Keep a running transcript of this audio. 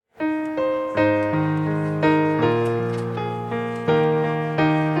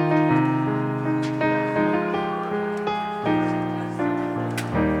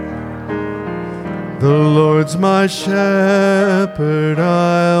my shepherd,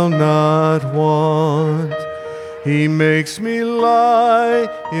 I'll not want. He makes me lie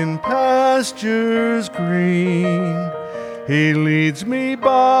in pastures green. He leads me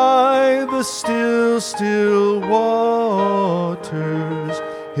by the still, still waters.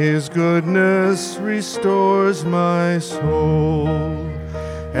 His goodness restores my soul.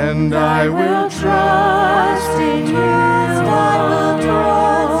 And I will trust in you, I will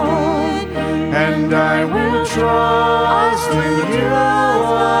trust in you. And I will trust in you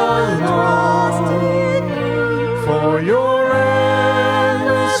alone. For your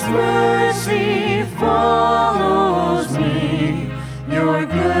endless mercy follows me. Your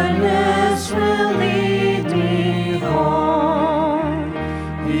goodness will lead me home.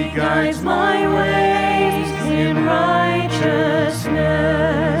 He guides my ways in righteousness,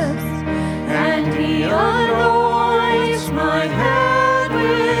 and He anoints my head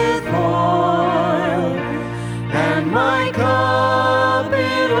with oil, and my cup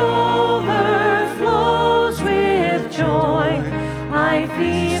it overflows with joy. I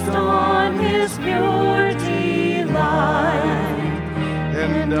feast on His pure delight,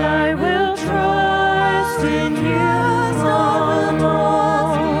 and I will trust in you alone,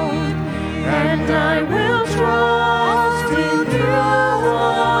 and I will trust in you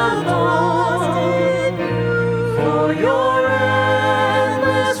alone. For your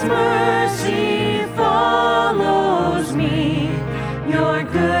endless mercy follows me. Your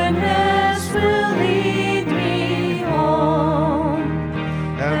goodness will lead me home.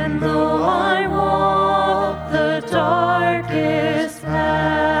 And though I walk the darkest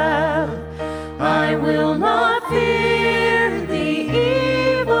path, I will not fear the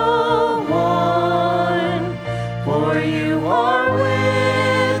evil one. For you are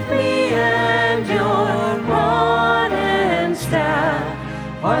with me, and your rod and staff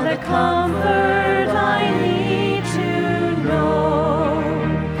are the comfort I need to know.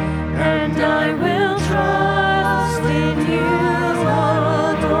 And I will trust in you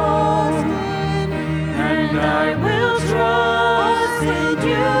alone, and I will trust in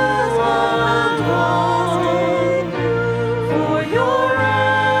you alone. For your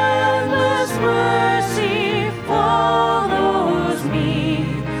endless mercy follows me.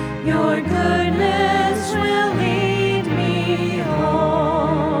 Your goodness will lead me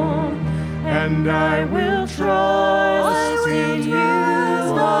home. And I will trust in you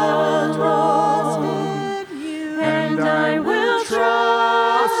alone, and I will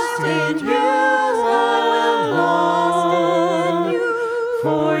trust in you alone.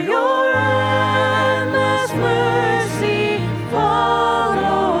 For your endless mercy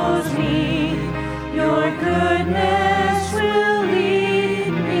follows me. Your goodness will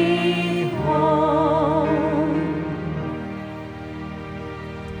lead me home.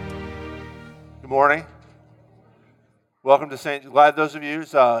 Good morning. Welcome to St. Glad those of you.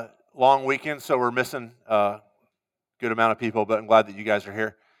 It's a long weekend, so we're missing a good amount of people, but I'm glad that you guys are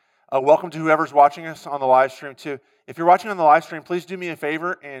here. Welcome to whoever's watching us on the live stream, too. If you're watching on the live stream, please do me a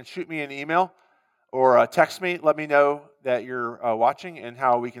favor and shoot me an email or text me. Let me know that you're watching and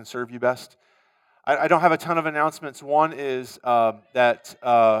how we can serve you best. I don't have a ton of announcements. One is that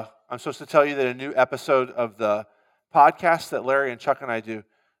I'm supposed to tell you that a new episode of the podcast that Larry and Chuck and I do,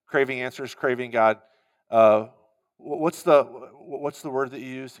 Craving Answers, Craving God, what's the word that you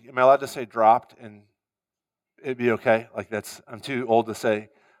use? Am I allowed to say dropped and it'd be okay? I'm too old to say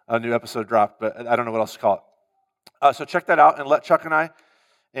a new episode dropped, but I don't know what else to call it. So check that out and let Chuck and I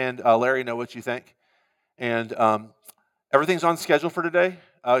and Larry know what you think. And everything's on schedule for today.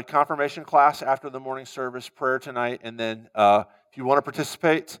 Confirmation class after the morning service, prayer tonight, and then if you want to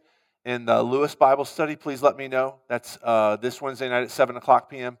participate in the Lewis Bible study, please let me know. That's this Wednesday night at 7 o'clock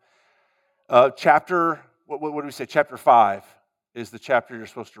p.m. Chapter 5 is the chapter you're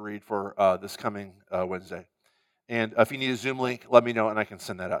supposed to read for this coming Wednesday. And if you need a Zoom link, let me know and I can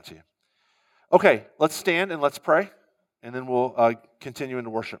send that out to you. Okay, let's stand and let's pray, and then we'll continue into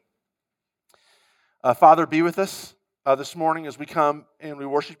worship. Father, be with us this morning as we come and we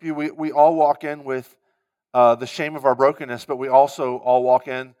worship you. We all walk in with the shame of our brokenness, but we also all walk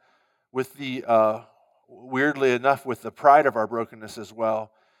in with the, weirdly enough, with the pride of our brokenness as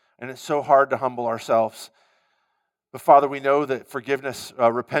well. And it's so hard to humble ourselves. But Father, we know that forgiveness,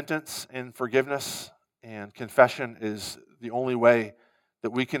 repentance and forgiveness and confession is the only way that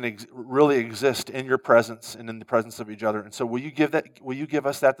we can really exist in your presence and in the presence of each other. And so will you give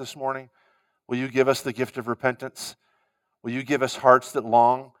us that this morning? Will you give us the gift of repentance? Will you give us hearts that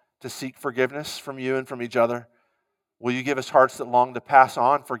long to seek forgiveness from you and from each other? Will you give us hearts that long to pass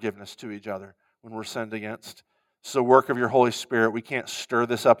on forgiveness to each other when we're sinned against? It's the work of your Holy Spirit. We can't stir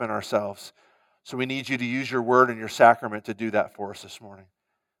this up in ourselves. So we need you to use your word and your sacrament to do that for us this morning.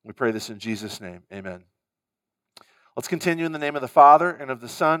 We pray this in Jesus' name. Amen. Let's continue in the name of the Father, and of the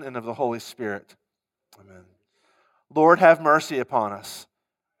Son, and of the Holy Spirit. Amen. Lord, have mercy upon us.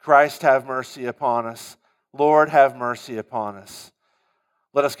 Christ, have mercy upon us. Lord, have mercy upon us.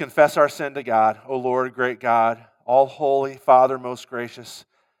 Let us confess our sin to God. O Lord, great God, all holy, Father, most gracious,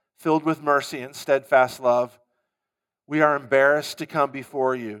 filled with mercy and steadfast love, we are embarrassed to come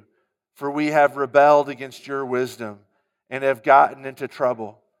before you, for we have rebelled against your wisdom and have gotten into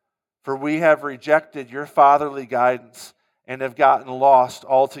trouble. For we have rejected your fatherly guidance and have gotten lost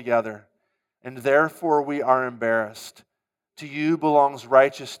altogether, and therefore we are embarrassed. To you belongs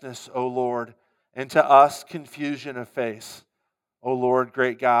righteousness, O Lord, and to us confusion of face. O Lord,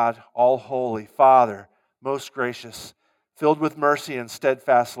 great God, all holy, Father, most gracious, filled with mercy and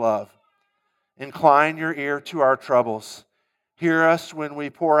steadfast love, incline your ear to our troubles. Hear us when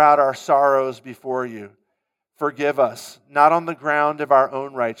we pour out our sorrows before you. Forgive us, not on the ground of our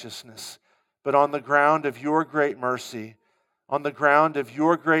own righteousness, but on the ground of your great mercy, on the ground of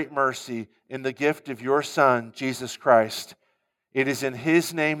your great mercy in the gift of your Son, Jesus Christ. It is in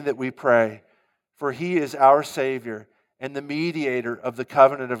his name that we pray, for he is our Savior and the mediator of the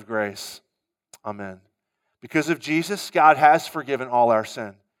covenant of grace. Amen. Because of Jesus, God has forgiven all our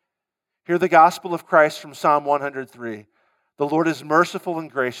sin. Hear the gospel of Christ from Psalm 103. The Lord is merciful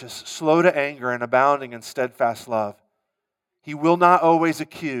and gracious, slow to anger and abounding in steadfast love. He will not always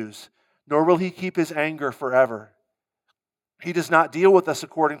accuse, nor will he keep his anger forever. He does not deal with us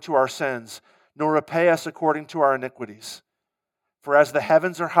according to our sins, nor repay us according to our iniquities. For as the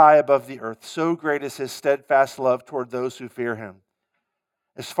heavens are high above the earth, so great is his steadfast love toward those who fear him.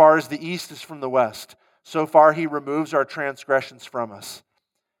 As far as the east is from the west, so far he removes our transgressions from us.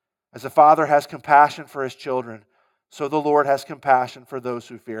 As a father has compassion for his children, so the Lord has compassion for those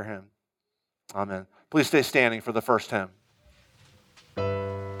who fear him. Amen. Please stay standing for the first hymn.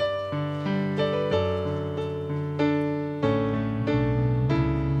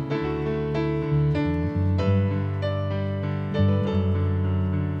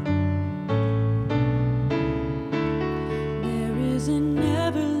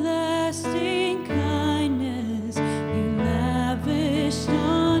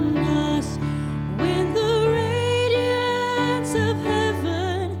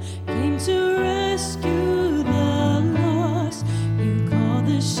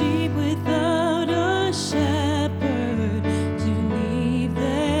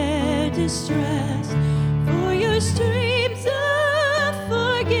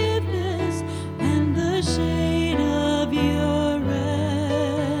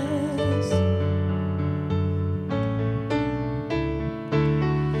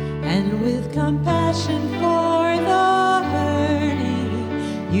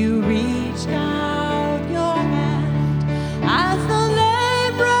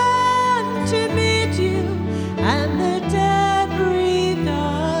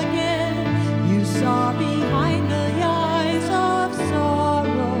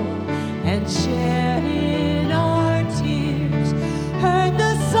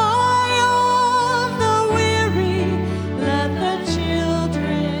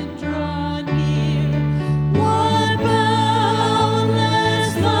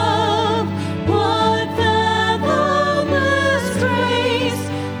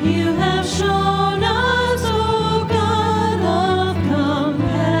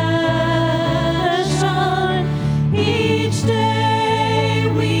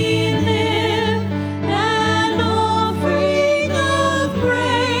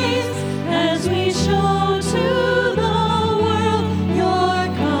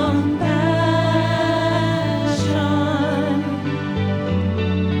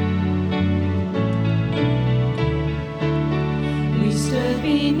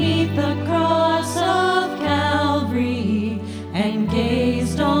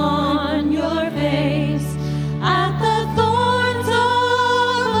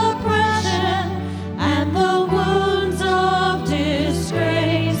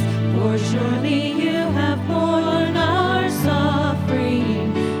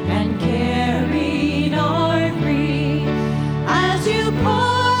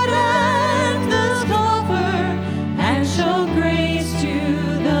 Show grace to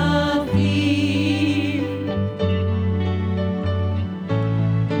the people.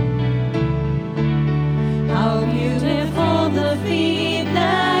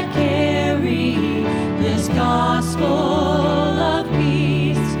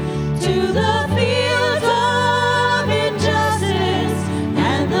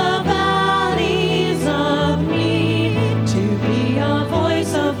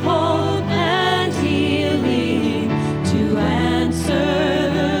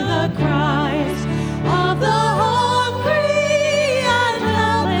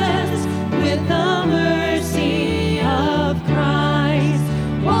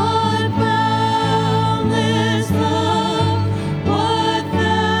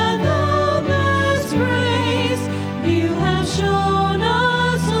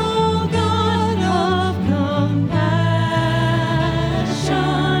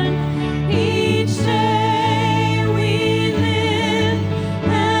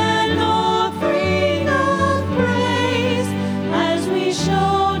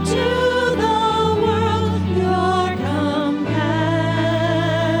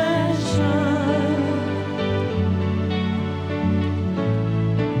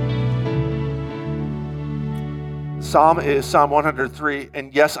 psalm is Psalm 103,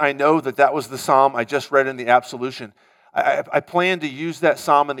 and yes, I know that was the psalm I just read in the absolution. I planned to use that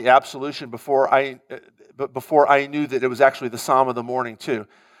psalm in the absolution before I knew that it was actually the psalm of the morning too.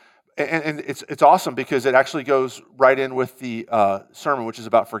 And it's awesome because it actually goes right in with the sermon, which is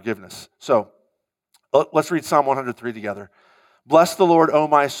about forgiveness. So let's read Psalm 103 together. Bless the Lord, O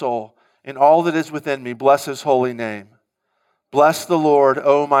my soul, and all that is within me, bless his holy name. Bless the Lord,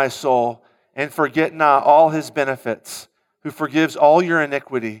 O my soul, and forget not all his benefits, who forgives all your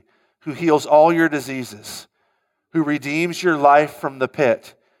iniquity, who heals all your diseases, who redeems your life from the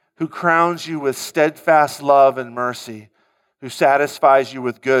pit, who crowns you with steadfast love and mercy, who satisfies you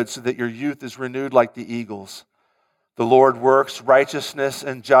with good so that your youth is renewed like the eagles. The Lord works righteousness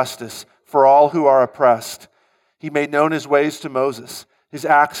and justice for all who are oppressed. He made known his ways to Moses, his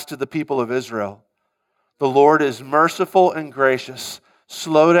acts to the people of Israel. The Lord is merciful and gracious,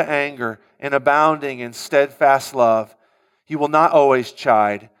 slow to anger, and abounding in steadfast love. He will not always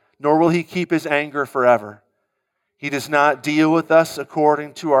chide, nor will he keep his anger forever. He does not deal with us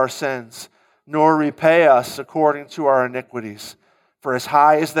according to our sins, nor repay us according to our iniquities. For as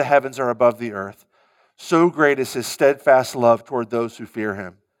high as the heavens are above the earth, so great is his steadfast love toward those who fear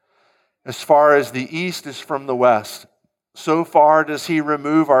him. As far as the east is from the west, so far does he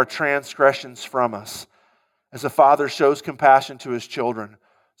remove our transgressions from us. As a father shows compassion to his children,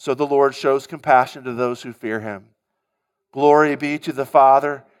 so the Lord shows compassion to those who fear him. Glory be to the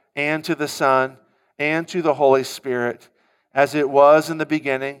Father, and to the Son, and to the Holy Spirit, as it was in the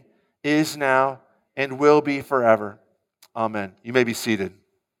beginning, is now, and will be forever. Amen. You may be seated.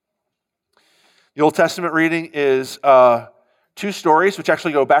 The Old Testament reading is two stories, which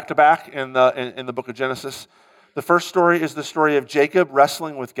actually go back to back in the book of Genesis. The first story is the story of Jacob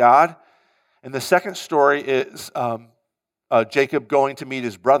wrestling with God, and the second story is Jacob going to meet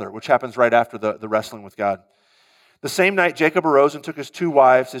his brother, which happens right after the wrestling with God. The same night, Jacob arose and took his 2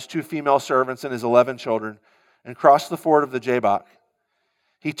 wives, his 2 female servants, and his 11 children, and crossed the ford of the Jabbok.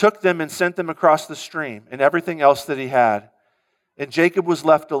 He took them and sent them across the stream, and everything else that he had. And Jacob was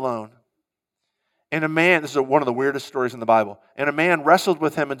left alone. And a man, this is one of the weirdest stories in the Bible, and a man wrestled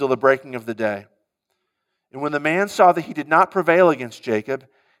with him until the breaking of the day. And when the man saw that he did not prevail against Jacob,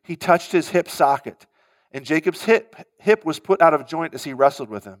 he touched his hip socket, and Jacob's hip was put out of joint as he wrestled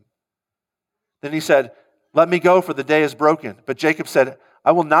with him. Then he said, "Let me go, for the day is broken." But Jacob said,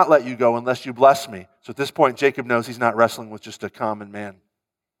 "I will not let you go unless you bless me." So at this point, Jacob knows he's not wrestling with just a common man.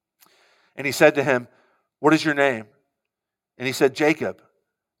 And he said to him, "What is your name?" And he said, "Jacob."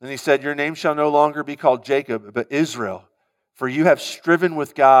 Then he said, "Your name shall no longer be called Jacob, but Israel, for you have striven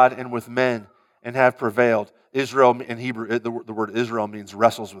with God and with men and have prevailed." Israel in Hebrew, the word Israel means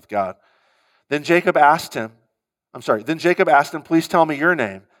wrestles with God. Then Jacob asked him, "Please tell me your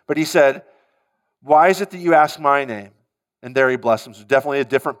name." But he said, "Why is it that you ask my name?" And there he blessed him. So definitely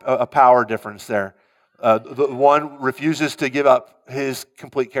a power difference there. The one refuses to give up his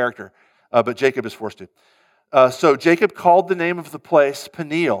complete character, but Jacob is forced to. So Jacob called the name of the place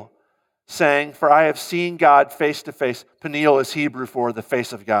Peniel, saying, "For I have seen God face to face." Peniel is Hebrew for the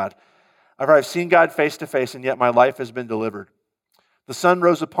face of God. "For I have seen God face to face, and yet my life has been delivered." The sun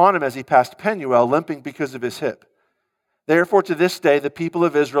rose upon him as he passed Penuel, limping because of his hip. Therefore, to this day, the people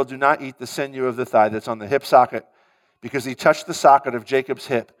of Israel do not eat the sinew of the thigh that's on the hip socket, because he touched the socket of Jacob's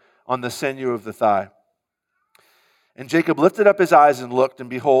hip on the sinew of the thigh. And Jacob lifted up his eyes and looked, and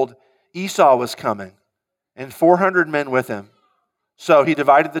behold, Esau was coming, and 400 men with him. So he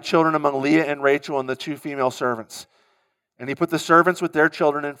divided the children among Leah and Rachel and the 2 female servants. And he put the servants with their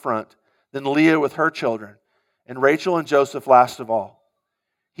children in front, then Leah with her children, and Rachel and Joseph last of all.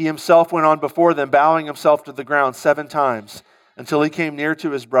 He himself went on before them, bowing himself to the ground 7 times, until he came near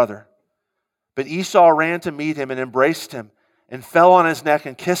to his brother. But Esau ran to meet him and embraced him, and fell on his neck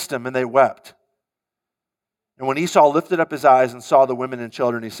and kissed him, and they wept. And when Esau lifted up his eyes and saw the women and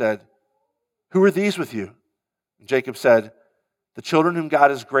children, he said, "Who are these with you?" And Jacob said, "The children whom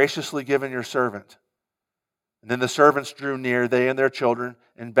God has graciously given your servant." And then the servants drew near, they and their children,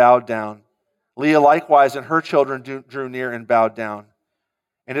 and bowed down. Leah likewise and her children drew near and bowed down.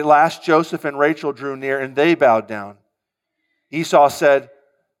 And at last Joseph and Rachel drew near, and they bowed down. Esau said,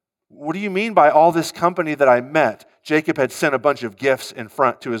 "What do you mean by all this company that I met?" Jacob had sent a bunch of gifts in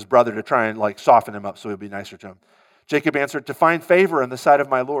front to his brother to try and soften him up so he'd be nicer to him. Jacob answered, "To find favor in the sight of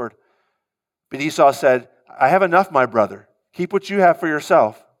my Lord." But Esau said, "I have enough, my brother. Keep what you have for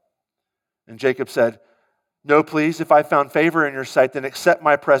yourself." And Jacob said, "No, please, if I found favor in your sight, then accept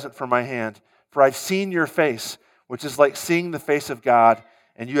my present from my hand. For I've seen your face, which is like seeing the face of God,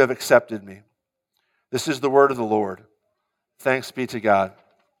 and you have accepted me." This is the word of the Lord. Thanks be to God.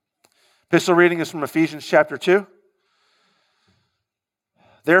 Epistle reading is from Ephesians chapter 2.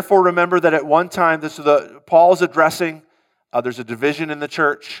 Therefore, remember that at one time, Paul is addressing, there's a division in the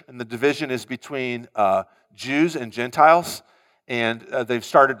church, and the division is between Jews and Gentiles. And they've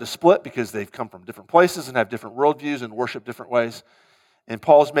started to split because they've come from different places and have different worldviews and worship different ways. And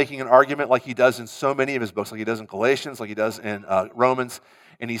Paul's making an argument like he does in so many of his books, like he does in Galatians, like he does in Romans.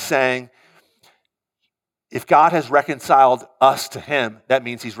 And he's saying, if God has reconciled us to him, that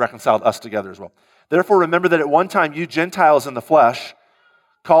means he's reconciled us together as well. Therefore, remember that at one time you Gentiles in the flesh,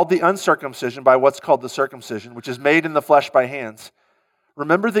 called the uncircumcision by what's called the circumcision, which is made in the flesh by hands.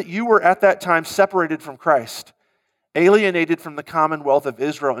 Remember that you were at that time separated from Christ, alienated from the commonwealth of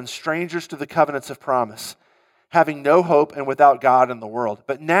Israel and strangers to the covenants of promise, having no hope and without God in the world.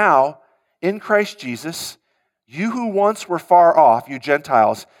 But now, in Christ Jesus, you who once were far off, you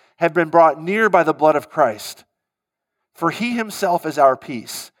Gentiles, have been brought near by the blood of Christ. For he himself is our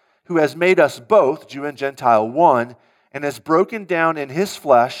peace, who has made us both, Jew and Gentile, one, and has broken down in his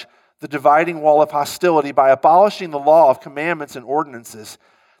flesh the dividing wall of hostility by abolishing the law of commandments and ordinances,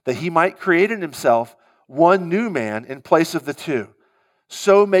 that he might create in himself one new man in place of the two,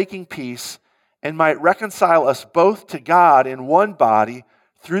 so making peace, and might reconcile us both to God in one body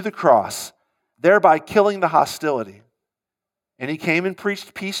through the cross, thereby killing the hostility. And he came and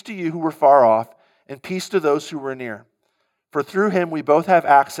preached peace to you who were far off, and peace to those who were near. For through him we both have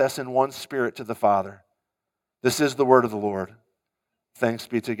access in one Spirit to the Father. This is the word of the Lord. Thanks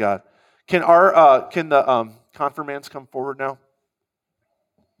be to God. Can the confirmands come forward now?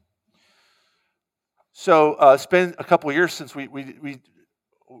 So it's been a couple of years since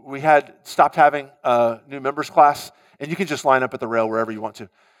we had stopped having new members class, and you can just line up at the rail wherever you want to.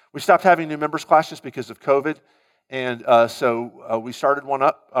 We stopped having new members class just because of COVID. And so we started one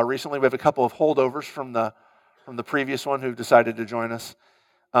up recently. We have a couple of holdovers from the previous one who decided to join us.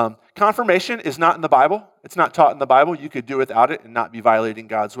 Confirmation is not in the Bible. It's not taught in the Bible. You could do without it and not be violating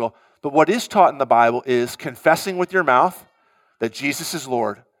God's will. But what is taught in the Bible is confessing with your mouth that Jesus is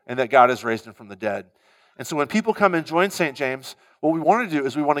Lord and that God has raised him from the dead. And so when people come and join St. James, what we want to do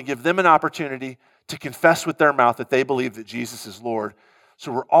is we want to give them an opportunity to confess with their mouth that they believe that Jesus is Lord.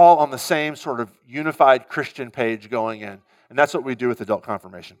 So we're all on the same sort of unified Christian page going in. And that's what we do with adult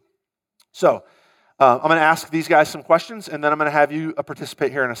confirmation. So I'm going to ask these guys some questions, and then I'm going to have you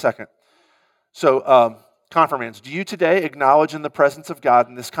participate here in a second. So confirmands, do you today acknowledge in the presence of God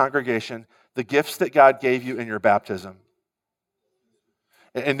in this congregation the gifts that God gave you in your baptism?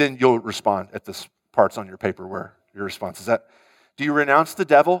 And then you'll respond at this parts on your paper where your response is at. Do you renounce the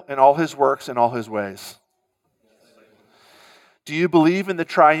devil and all his works and all his ways? Do you believe in the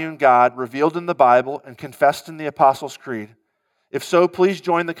triune God revealed in the Bible and confessed in the Apostles' Creed? If so, please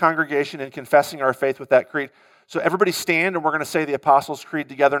join the congregation in confessing our faith with that creed. So everybody stand, and we're going to say the Apostles' Creed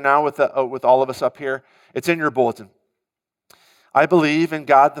together now with all of us up here. It's in your bulletin. I believe in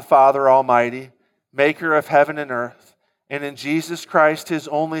God the Father Almighty, maker of heaven and earth, and in Jesus Christ, his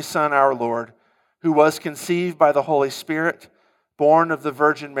only Son, our Lord, who was conceived by the Holy Spirit, born of the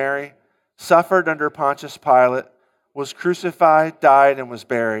Virgin Mary, suffered under Pontius Pilate, was crucified, died, and was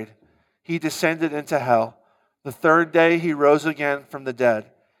buried. He descended into hell. The third day he rose again from the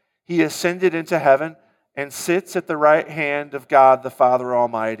dead. He ascended into heaven and sits at the right hand of God the Father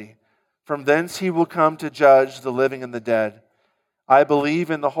Almighty. From thence he will come to judge the living and the dead. I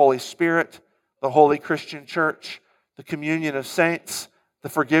believe in the Holy Spirit, the holy Christian church, the communion of saints, the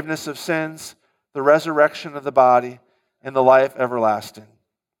forgiveness of sins, the resurrection of the body, and the life everlasting.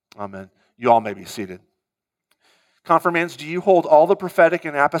 Amen. You all may be seated. Confirmands, do you hold all the prophetic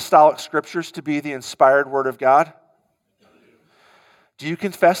and apostolic scriptures to be the inspired word of God? Do you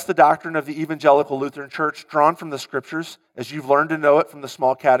confess the doctrine of the Evangelical Lutheran Church drawn from the scriptures as you've learned to know it from the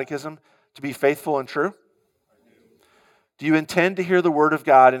small catechism to be faithful and true? Do you intend to hear the word of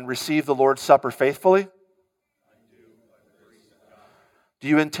God and receive the Lord's Supper faithfully? Do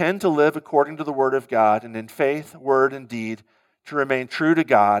you intend to live according to the word of God and in faith, word, and deed to remain true to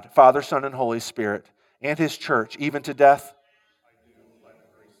God, Father, Son, and Holy Spirit, and his church, even to death?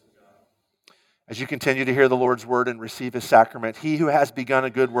 As you continue to hear the Lord's word and receive his sacrament, he who has begun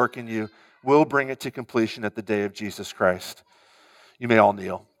a good work in you will bring it to completion at the day of Jesus Christ. You may all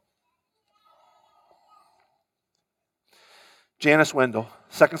kneel. Janice Wendell,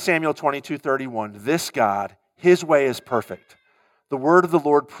 2 Samuel 22:31. This God, his way is perfect. The word of the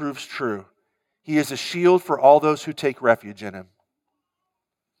Lord proves true. He is a shield for all those who take refuge in him.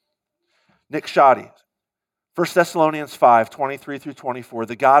 Nick Shoddy, 1 Thessalonians 5:23-24.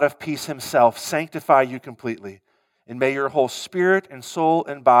 The God of peace himself sanctify you completely, and may your whole spirit and soul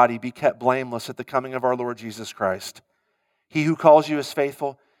and body be kept blameless at the coming of our Lord Jesus Christ. He who calls you is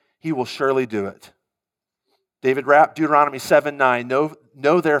faithful, he will surely do it. David Rapp, Deuteronomy 7:9. Know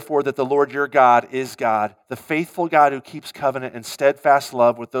Know therefore that the Lord your God is God, the faithful God who keeps covenant and steadfast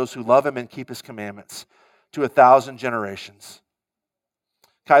love with those who love him and keep his commandments to 1,000 generations.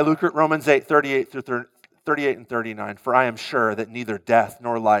 Kai Lukert, Romans 8, 38 and 39. For I am sure that neither death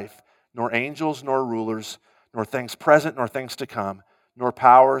nor life, nor angels nor rulers, nor things present nor things to come, nor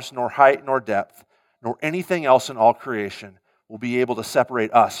powers, nor height, nor depth, nor anything else in all creation will be able to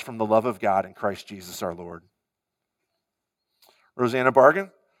separate us from the love of God in Christ Jesus our Lord. Rosanna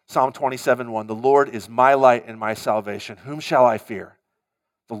Bargan, Psalm 27:1. The Lord is my light and my salvation. Whom shall I fear?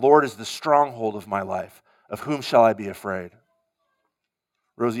 The Lord is the stronghold of my life. Of whom shall I be afraid?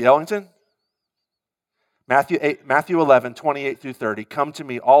 Rosie Ellington, Matthew 11, 28 through 30. Come to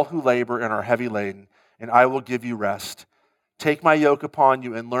me, all who labor and are heavy laden, and I will give you rest. Take my yoke upon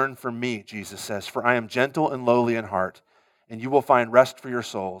you and learn from me, Jesus says, for I am gentle and lowly in heart, and you will find rest for your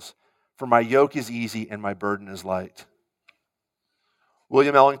souls. For my yoke is easy and my burden is light.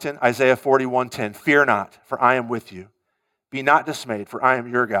 William Ellington, Isaiah 41:10. Fear not, for I am with you. Be not dismayed, for I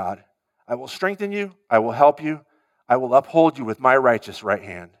am your God. I will strengthen you, I will help you, I will uphold you with my righteous right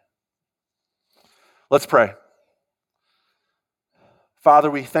hand. Let's pray.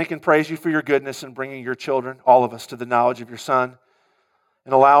 Father, we thank and praise you for your goodness in bringing your children, all of us, to the knowledge of your Son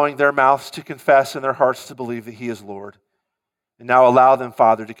and allowing their mouths to confess and their hearts to believe that he is Lord. And now allow them,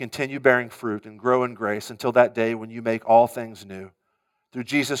 Father, to continue bearing fruit and grow in grace until that day when you make all things new. Through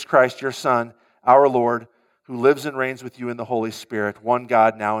Jesus Christ, your Son, our Lord, who lives and reigns with you in the Holy Spirit, one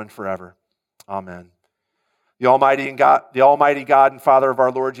God, now and forever. Amen. The Almighty God and Father of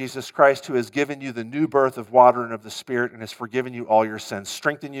our Lord Jesus Christ, who has given you the new birth of water and of the Spirit and has forgiven you all your sins,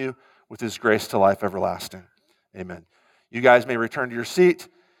 strengthen you with his grace to life everlasting. Amen. You guys may return to your seat.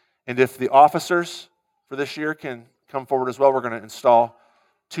 And if the officers for this year can come forward as well, we're going to install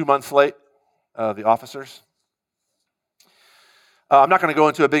 2 months late the officers. I'm not going to go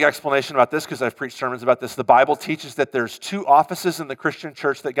into a big explanation about this because I've preached sermons about this. The Bible teaches that there's 2 offices in the Christian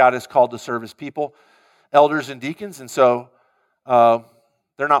church that God has called to serve his people, elders and deacons. And so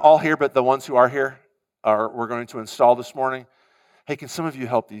they're not all here, but the ones who are here we're going to install this morning. Hey, can some of you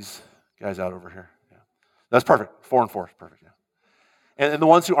help these guys out over here? Yeah. That's perfect. 4 and 4 is perfect. Yeah. And the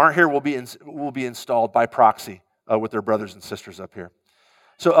ones who aren't here will be installed by proxy with their brothers and sisters up here.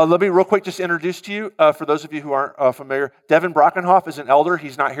 So let me real quick just introduce to you, for those of you who aren't familiar, Devin Brockenhoff is an elder.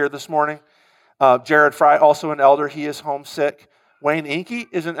 He's not here this morning. Jared Fry, also an elder. He is homesick. Wayne Inke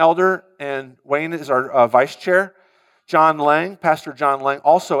is an elder, and Wayne is our vice chair. John Lang, Pastor John Lang,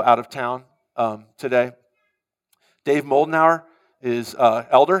 also out of town today. Dave Moldenauer is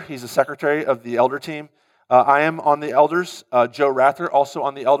elder. He's the secretary of the elder team. I am on the elders. Joe Rather, also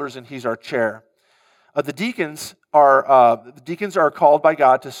on the elders, and he's our chair. The deacons are called by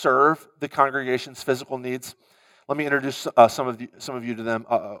God to serve the congregation's physical needs. Let me introduce some of you to them.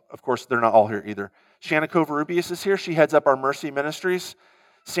 Of course, they're not all here either. Shanna Covarubius is here. She heads up our Mercy Ministries.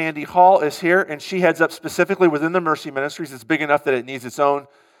 Sandy Hall is here, and she heads up specifically within the Mercy Ministries. It's big enough that it needs its own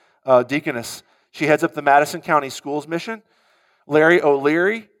deaconess. She heads up the Madison County Schools mission. Larry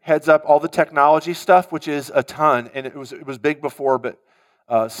O'Leary heads up all the technology stuff, which is a ton, and it was big before, but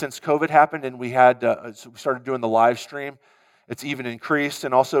since COVID happened and we started doing the live stream, it's even increased.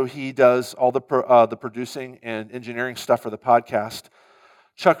 And also he does all the producing and engineering stuff for the podcast.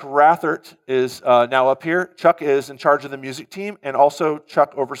 Chuck Rathert is now up here. Chuck is in charge of the music team, and also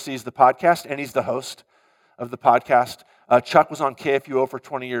Chuck oversees the podcast, and he's the host of the podcast. Chuck was on KFUO for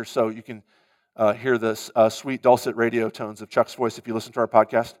 20 years, so you can hear the sweet dulcet radio tones of Chuck's voice if you listen to our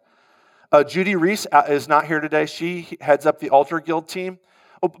podcast. Judy Reese is not here today. She heads up the Altar Guild team.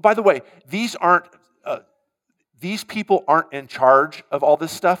 Oh, by the way, these people aren't in charge of all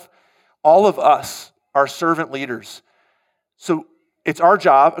this stuff. All of us are servant leaders. So it's our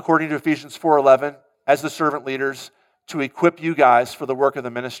job, according to Ephesians 4:11, as the servant leaders, to equip you guys for the work of the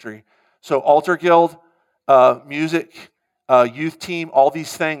ministry. So Altar Guild, music, youth team, all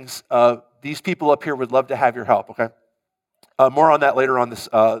these things, these people up here would love to have your help, okay? More on that later on this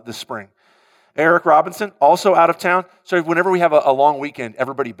spring. Eric Robinson, also out of town. So whenever we have a long weekend,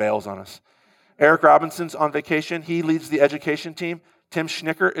 everybody bails on us. Eric Robinson's on vacation. He leads the education team. Tim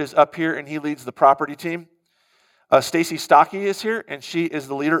Schnicker is up here, and he leads the property team. Stacy Stocky is here, and she is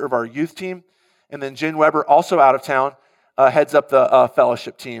the leader of our youth team. And then Jen Weber, also out of town, heads up the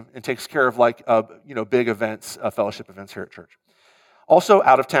fellowship team and takes care of big events, fellowship events here at church. Also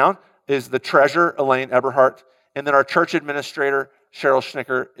out of town is the treasurer, Elaine Eberhardt, and then our church administrator, Cheryl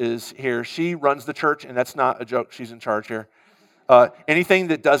Schnicker, is here. She runs the church, and that's not a joke. She's in charge here. Anything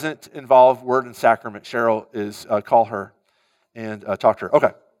that doesn't involve word and sacrament, Cheryl is call her and talk to her.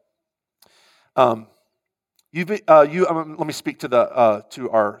 Okay. Let me speak to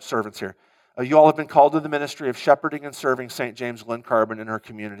our servants here. You all have been called to the ministry of shepherding and serving St. James Glen Carbon and her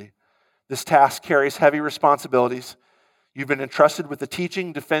community. This task carries heavy responsibilities. You've been entrusted with the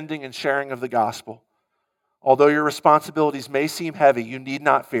teaching, defending, and sharing of the gospel. Although your responsibilities may seem heavy, you need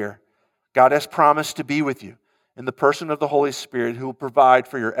not fear. God has promised to be with you in the person of the Holy Spirit who will provide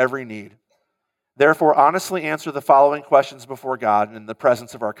for your every need. Therefore, honestly answer the following questions before God and in the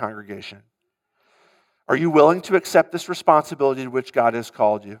presence of our congregation. Are you willing to accept this responsibility to which God has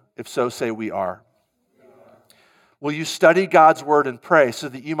called you? If so, say we are. Will you study God's word and pray so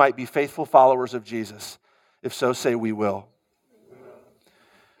that you might be faithful followers of Jesus? If so, say we will.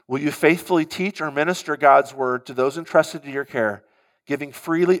 Will you faithfully teach or minister God's word to those entrusted to your care, giving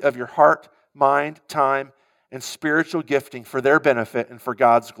freely of your heart, mind, time, and spiritual gifting for their benefit and for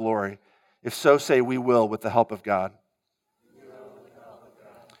God's glory? If so, say we will with the help of God.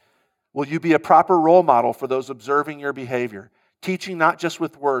 Will you be a proper role model for those observing your behavior, teaching not just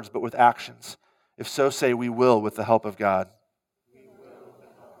with words but with actions? If so, say we will with the help of God.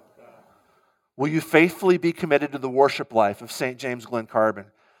 Will you faithfully be committed to the worship life of St. James Glen Carbon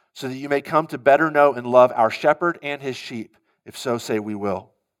so that you may come to better know and love our shepherd and his sheep? If so, say we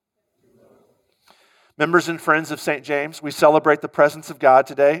will. Members and friends of St. James, we celebrate the presence of God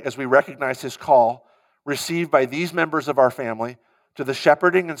today as we recognize his call received by these members of our family to the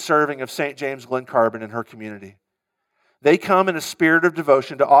shepherding and serving of St. James Glen Carbon and her community. They come in a spirit of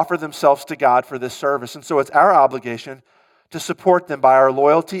devotion to offer themselves to God for this service, and so it's our obligation to support them by our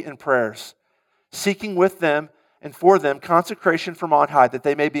loyalty and prayers, seeking with them and for them consecration from on high, that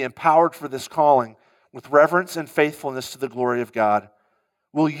they may be empowered for this calling with reverence and faithfulness to the glory of God.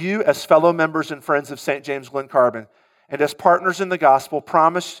 Will you, as fellow members and friends of St. James Glen Carbon, and as partners in the gospel,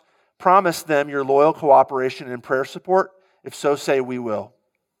 promise them your loyal cooperation and prayer support? If so, say we will.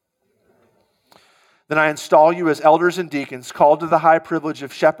 Then I install you as elders and deacons, called to the high privilege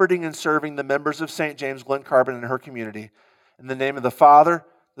of shepherding and serving the members of St. James Glen Carbon and her community. In the name of the Father,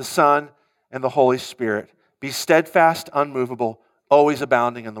 the Son, and the Holy Spirit. Be steadfast, unmovable, always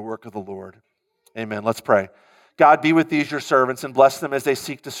abounding in the work of the Lord. Amen. Let's pray. God, be with these your servants and bless them as they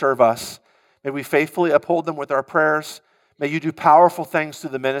seek to serve us. May we faithfully uphold them with our prayers. May you do powerful things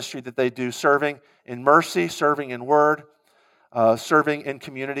through the ministry that they do, serving in mercy, serving in word, serving in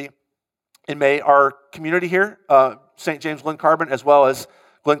community. And may our community here, St. James Glen Carbon, as well as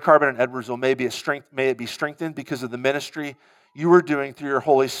Glen Carbon and Edwardsville, may it be strengthened because of the ministry you are doing through your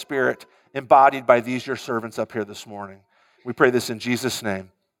Holy Spirit, embodied by these your servants up here this morning. We pray this in Jesus'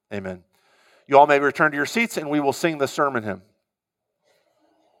 name. Amen. You all may return to your seats and we will sing the sermon hymn.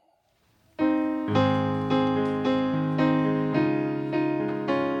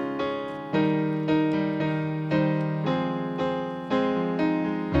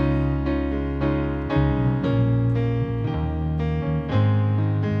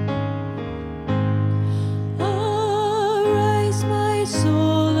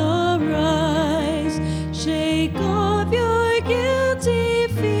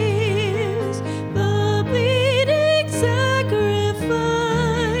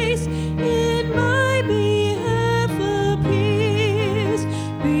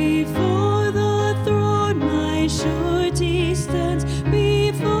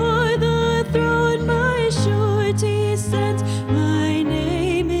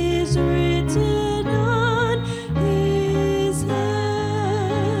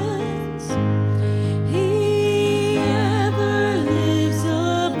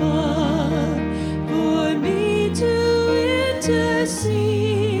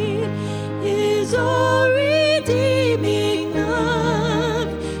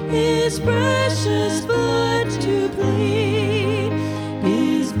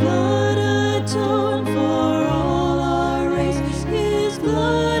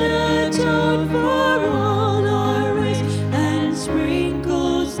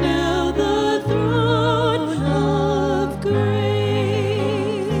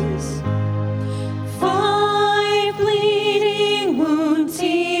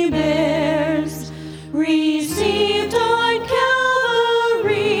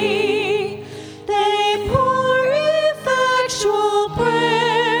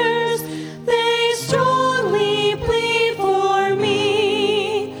 They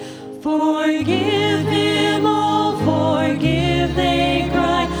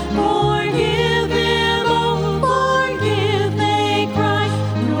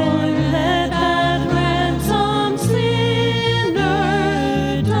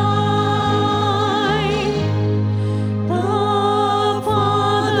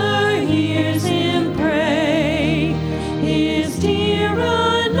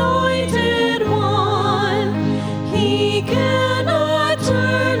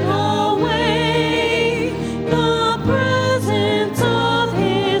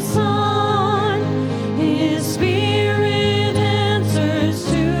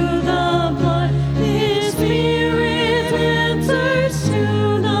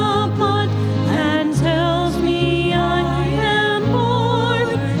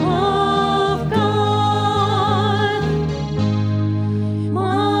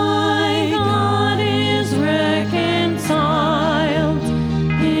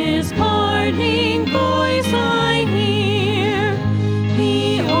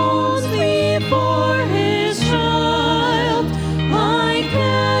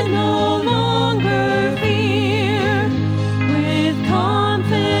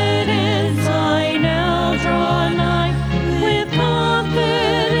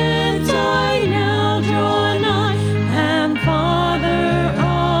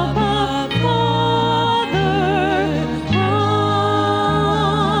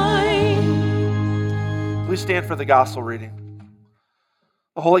stand for the gospel reading?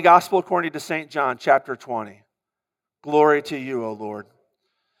 The Holy Gospel according to St. John, chapter 20. Glory to you, O Lord.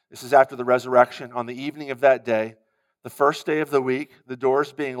 This is after the resurrection. On the evening of that day, the first day of the week, the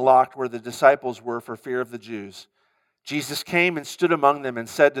doors being locked where the disciples were for fear of the Jews, Jesus came and stood among them and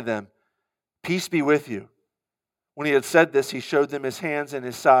said to them, "Peace be with you." When he had said this, he showed them his hands and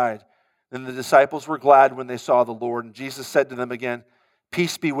his side. Then the disciples were glad when they saw the Lord. And Jesus said to them again,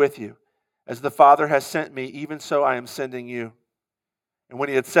 "Peace be with you. As the Father has sent me, even so I am sending you." And when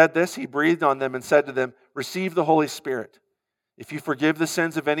he had said this, he breathed on them and said to them, "Receive the Holy Spirit. If you forgive the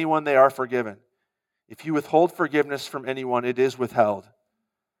sins of anyone, they are forgiven. If you withhold forgiveness from anyone, it is withheld."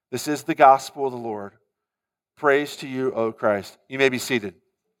 This is the gospel of the Lord. Praise to you, O Christ. You may be seated.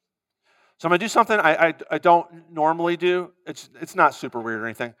 So I'm going to do something I don't normally do. It's not super weird or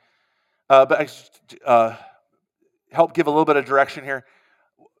anything. But I help give a little bit of direction here.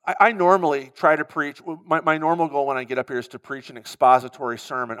 I normally try to preach. My normal goal when I get up here is to preach an expository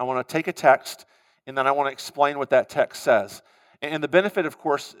sermon. I want to take a text, and then I want to explain what that text says. And the benefit, of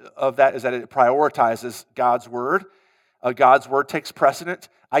course, of that is that it prioritizes God's Word. God's Word takes precedent.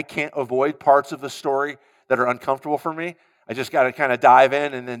 I can't avoid parts of the story that are uncomfortable for me. I just got to kind of dive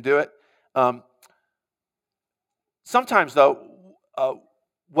in and then do it. Sometimes, though,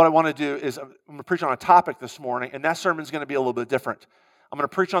 what I want to do is I'm going to preach on a topic this morning, and that sermon is going to be a little bit different. I'm going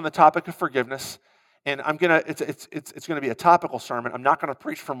to preach on the topic of forgiveness, and it's going to be a topical sermon. I'm not going to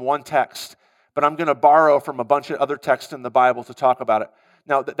preach from one text, but I'm going to borrow from a bunch of other texts in the Bible to talk about it.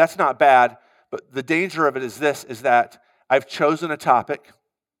 Now, that's not bad, but the danger of it is that I've chosen a topic,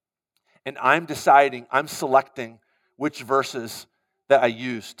 and I'm selecting which verses that I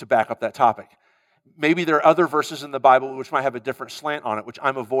use to back up that topic. Maybe there are other verses in the Bible which might have a different slant on it, which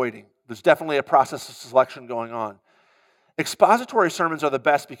I'm avoiding. There's definitely a process of selection going on. Expository sermons are the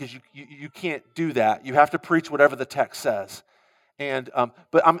best because you can't do that. You have to preach whatever the text says.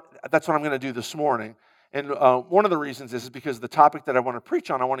 But that's what I'm going to do this morning. And one of the reasons is because the topic that I want to preach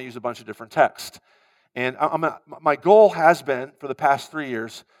on, I want to use a bunch of different texts. And my goal has been, for the past 3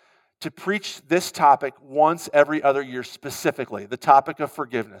 years, to preach this topic once every other year specifically, the topic of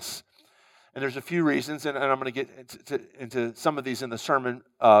forgiveness. And there's a few reasons, and I'm going to get into some of these in the sermon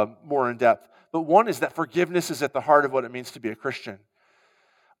more in depth. But one is that forgiveness is at the heart of what it means to be a Christian.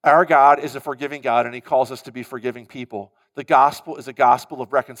 Our God is a forgiving God, and He calls us to be forgiving people. The gospel is a gospel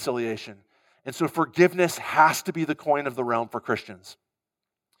of reconciliation. And so forgiveness has to be the coin of the realm for Christians.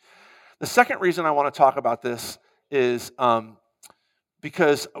 The second reason I want to talk about this is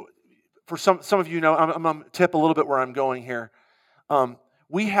because for some of you know, I'm going to tip a little bit where I'm going here.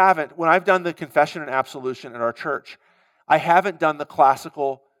 We haven't, when I've done the confession and absolution at our church, I haven't done the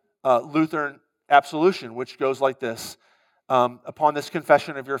classical Lutheran absolution, which goes like this. Upon this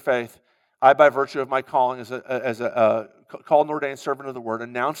confession of your faith, I, by virtue of my calling as a called and ordained servant of the word,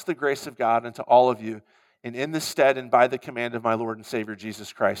 announce the grace of God unto all of you, and in this stead and by the command of my Lord and Savior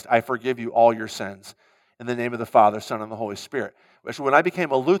Jesus Christ, I forgive you all your sins. In the name of the Father, Son, and the Holy Spirit. Which when I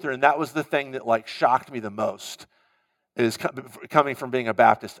became a Lutheran, that was the thing that shocked me the most. Is coming from being a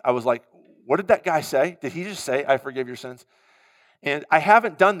Baptist. I was like, what did that guy say? Did he just say, I forgive your sins? And I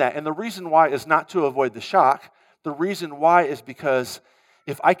haven't done that. And the reason why is not to avoid the shock. The reason why is because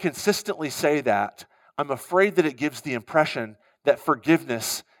if I consistently say that, I'm afraid that it gives the impression that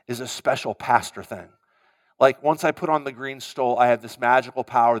forgiveness is a special pastor thing. Like once I put on the green stole, I have this magical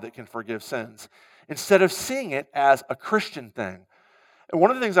power that can forgive sins. Instead of seeing it as a Christian thing. And one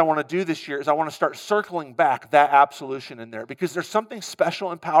of the things I want to do this year is I want to start circling back that absolution in there because there's something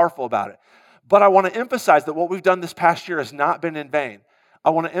special and powerful about it. But I want to emphasize that what we've done this past year has not been in vain.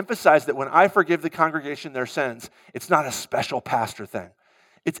 I want to emphasize that when I forgive the congregation their sins, it's not a special pastor thing.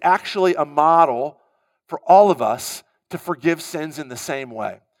 It's actually a model for all of us to forgive sins in the same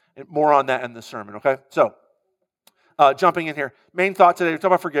way. And more on that in the sermon, okay? So, jumping in here. Main thought today, we're talking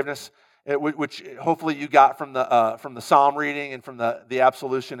about forgiveness. Which hopefully you got from the psalm reading and from the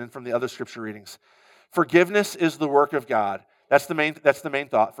absolution and from the other scripture readings. Forgiveness is the work of God. That's the main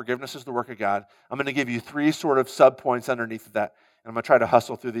thought. Forgiveness is the work of God. I'm going to give you 3 sort of subpoints underneath of that, and I'm going to try to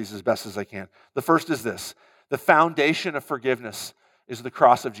hustle through these as best as I can. The first is this. The foundation of forgiveness is the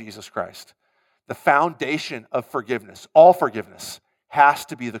cross of Jesus Christ. The foundation of forgiveness, all forgiveness, has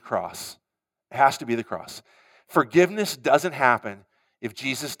to be the cross. It has to be the cross. Forgiveness doesn't happen if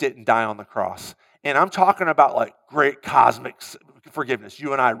Jesus didn't die on the cross. And I'm talking about great cosmic forgiveness.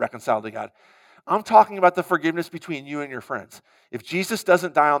 You and I reconciled to God. I'm talking about the forgiveness between you and your friends. If Jesus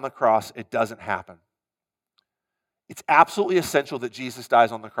doesn't die on the cross, it doesn't happen. It's absolutely essential that Jesus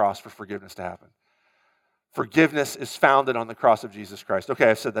dies on the cross for forgiveness to happen. Forgiveness is founded on the cross of Jesus Christ.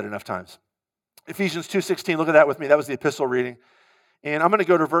 Okay, I've said that enough times. Ephesians 2:16, look at that with me. That was the epistle reading. And I'm going to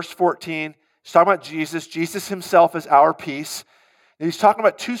go to verse 14. He's talking about Jesus. Jesus himself is our peace. And he's talking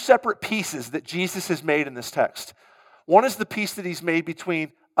about two separate pieces that Jesus has made in this text. One is the peace that he's made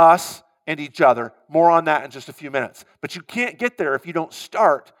between us and each other. More on that in just a few minutes. But you can't get there if you don't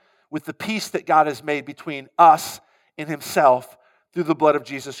start with the peace that God has made between us and himself through the blood of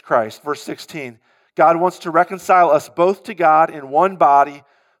Jesus Christ. Verse 16, God wants to reconcile us both to God in one body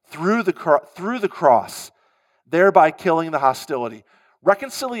through the cross, thereby killing the hostility.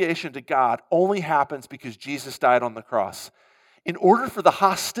 Reconciliation to God only happens because Jesus died on the cross. In order for the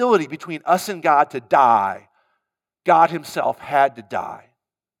hostility between us and God to die, God himself had to die.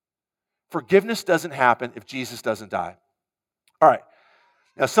 Forgiveness doesn't happen if Jesus doesn't die. All right.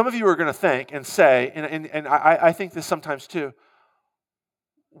 Now, some of you are going to think and say, and I think this sometimes too,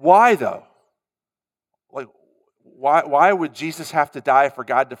 why though? Like, why would Jesus have to die for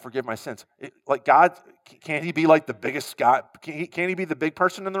God to forgive my sins? Like God, can't he be like the biggest God? Can't he be the big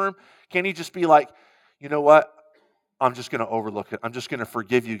person in the room? Can't he just be like, you know what? I'm just going to overlook it. I'm just going to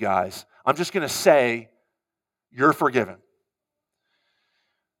forgive you guys. I'm just going to say, you're forgiven.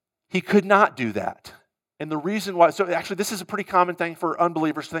 He could not do that. And the reason why, so actually this is a pretty common thing for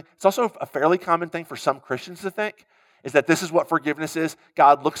unbelievers to think. It's also a fairly common thing for some Christians to think, is that this is what forgiveness is.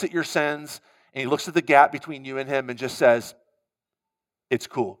 God looks at your sins, and he looks at the gap between you and him and just says, it's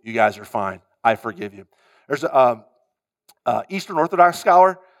cool. You guys are fine. I forgive you. There's an Eastern Orthodox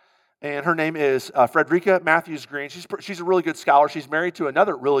scholar, and her name is Frederica Matthews Green. She's a really good scholar. She's married to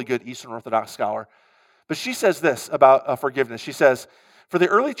another really good Eastern Orthodox scholar. But she says this about forgiveness. She says, for the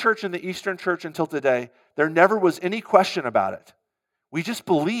early church and the Eastern church until today, there never was any question about it. We just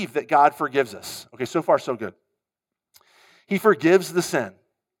believe that God forgives us. Okay, so far so good. He forgives the sin.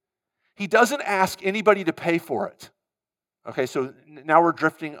 He doesn't ask anybody to pay for it. Okay, so now we're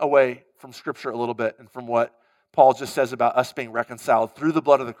drifting away from Scripture a little bit and from what Paul just says about us being reconciled through the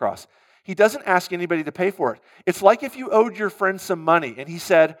blood of the cross. He doesn't ask anybody to pay for it. It's like if you owed your friend some money and he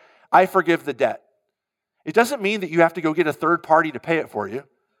said, I forgive the debt. It doesn't mean that you have to go get a third party to pay it for you.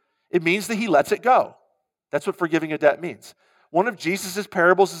 It means that he lets it go. That's what forgiving a debt means. One of Jesus'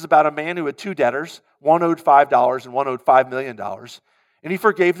 parables is about a man who had two debtors. One owed $5 and one owed $5 million. And he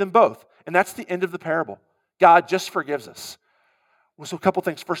forgave them both. And that's the end of the parable. God just forgives us. Well, so a couple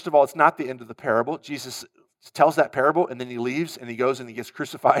things. First of all, it's not the end of the parable. Jesus tells that parable, and then he leaves, and he goes and he gets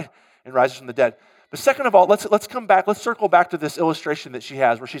crucified and rises from the dead. But second of all, let's come back. Let's circle back to this illustration that she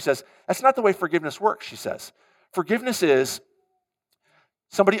has where she says, that's not the way forgiveness works, she says. Forgiveness is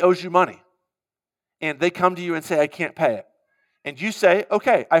somebody owes you money, and they come to you and say, I can't pay it. And you say,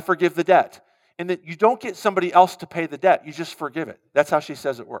 okay, I forgive the debt. And that you don't get somebody else to pay the debt. You just forgive it. That's how she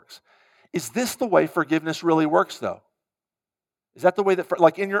says it works. Is this the way forgiveness really works, though? Is that the way that,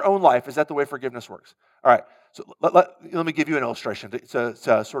 like in your own life, is that the way forgiveness works? All right, so let me give you an illustration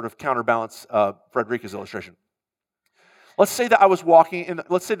to sort of counterbalance Frederica's illustration. Let's say that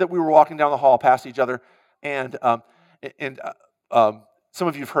let's say that we were walking down the hall past each other, and some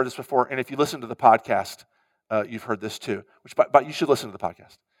of you have heard this before, and if you listen to the podcast, you've heard this too, but you should listen to the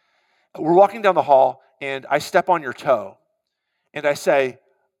podcast. We're walking down the hall, and I step on your toe, and I say,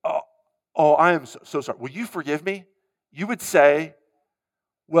 oh, I am so sorry. Will you forgive me? You would say,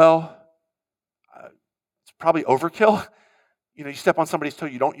 well, it's probably overkill. You know, you step on somebody's toe,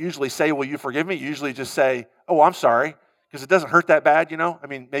 you don't usually say, will you forgive me? You usually just say, oh, I'm sorry, because it doesn't hurt that bad, you know? I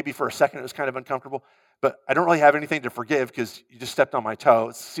mean, maybe for a second it was kind of uncomfortable, but I don't really have anything to forgive because you just stepped on my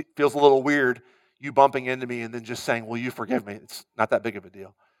toe. It feels a little weird, you bumping into me and then just saying, will you forgive me? It's not that big of a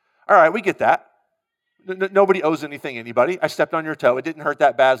deal. All right, we get that. Nobody owes anything to anybody. I stepped on your toe. It didn't hurt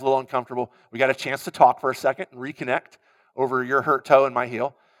that bad. It's a little uncomfortable. We got a chance to talk for a second and reconnect over your hurt toe and my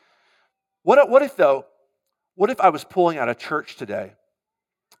heel. What if I was pulling out of church today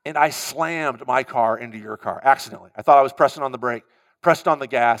and I slammed my car into your car accidentally? I thought I was pressing on the brake, pressed on the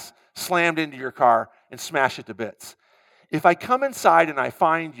gas, slammed into your car and smashed it to bits. If I come inside and I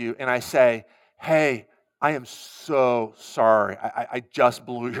find you and I say, hey, I am so sorry. I just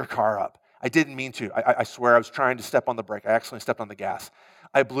blew your car up. I didn't mean to. I swear I was trying to step on the brake. I accidentally stepped on the gas.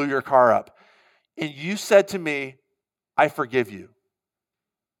 I blew your car up. And you said to me, I forgive you.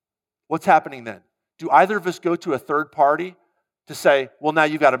 What's happening then? Do either of us go to a third party to say, well, now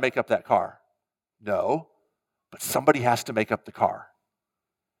you've got to make up that car? No, but somebody has to make up the car.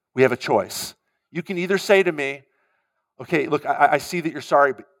 We have a choice. You can either say to me, okay, look, I see that you're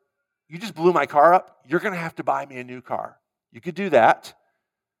sorry, but you just blew my car up. You're going to have to buy me a new car. You could do that.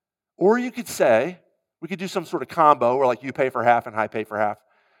 Or you could say, we could do some sort of combo where like you pay for half and I pay for half.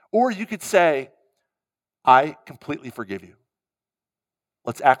 Or you could say, I completely forgive you.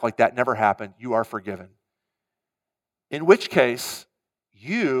 Let's act like that never happened. You are forgiven. In which case,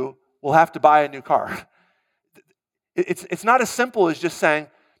 you will have to buy a new car. It's not as simple as just saying,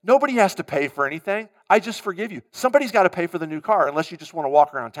 nobody has to pay for anything. I just forgive you. Somebody's got to pay for the new car unless you just want to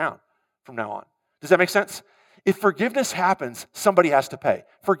walk around town from now on. Does that make sense? If forgiveness happens, somebody has to pay.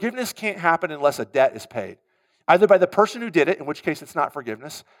 Forgiveness can't happen unless a debt is paid, either by the person who did it, in which case it's not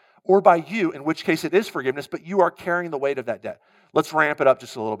forgiveness, or by you, in which case it is forgiveness, but you are carrying the weight of that debt. Let's ramp it up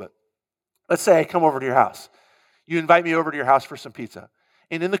just a little bit. Let's say I come over to your house. You invite me over to your house for some pizza.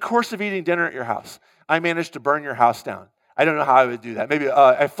 And in the course of eating dinner at your house, I managed to burn your house down. I don't know how I would do that. Maybe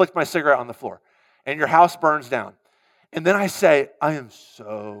I flicked my cigarette on the floor, and your house burns down. And then I say, I am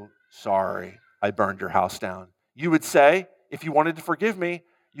so sorry I burned your house down. You would say, if you wanted to forgive me,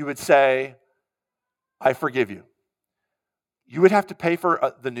 you would say, I forgive you. You would have to pay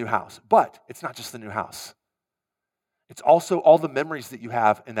for the new house. But it's not just the new house. It's also all the memories that you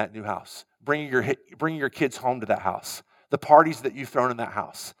have in that new house, bringing your kids home to that house, the parties that you've thrown in that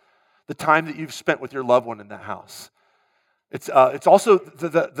house, the time that you've spent with your loved one in that house. It's also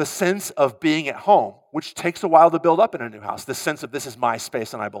the sense of being at home, which takes a while to build up in a new house, the sense of this is my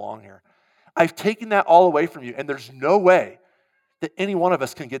space and I belong here. I've taken that all away from you, and there's no way that any one of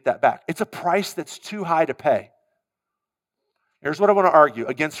us can get that back. It's a price that's too high to pay. Here's what I want to argue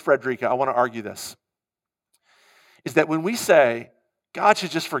against Frederica. I want to argue this, is that when we say God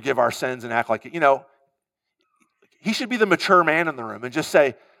should just forgive our sins and act like it, he should be the mature man in the room and just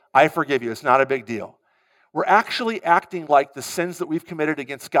say, I forgive you. It's not a big deal. We're actually acting like the sins that we've committed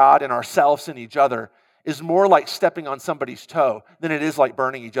against God and ourselves and each other is more like stepping on somebody's toe than it is like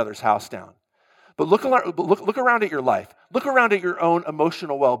burning each other's house down. But look around at your life. Look around at your own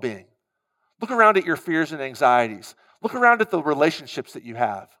emotional well-being. Look around at your fears and anxieties. Look around at the relationships that you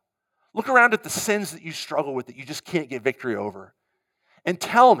have. Look around at the sins that you struggle with that you just can't get victory over. And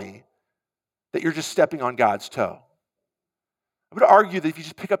tell me that you're just stepping on God's toe. I'm going to argue that if you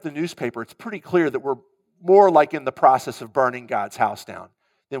just pick up the newspaper, it's pretty clear that we're more like in the process of burning God's house down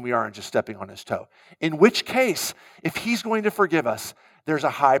than we are in just stepping on his toe. In which case, if he's going to forgive us, there's a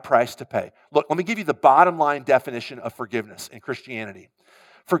high price to pay. Look, let me give you the bottom line definition of forgiveness in Christianity.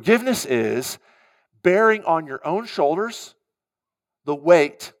 Forgiveness is bearing on your own shoulders the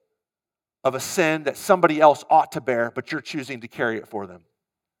weight of a sin that somebody else ought to bear, but you're choosing to carry it for them.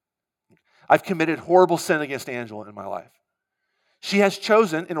 I've committed horrible sin against Angela in my life. She has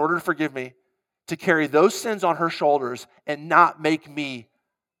chosen, in order to forgive me, to carry those sins on her shoulders and not make me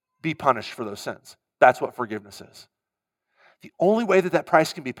be punished for those sins. That's what forgiveness is. The only way that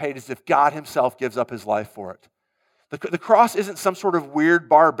price can be paid is if God himself gives up his life for it. The cross isn't some sort of weird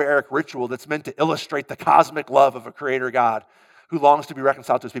barbaric ritual that's meant to illustrate the cosmic love of a creator God who longs to be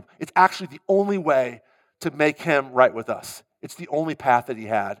reconciled to his people. It's actually the only way to make him right with us. It's the only path that he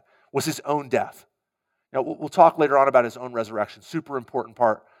had, was his own death. Now, we'll talk later on about his own resurrection, super important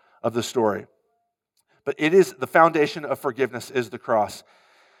part of the story. But it is the foundation of forgiveness is the cross.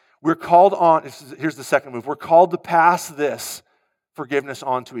 We're called on, here's the second move, we're called to pass this forgiveness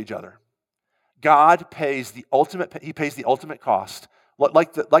on to each other. God pays the ultimate cost.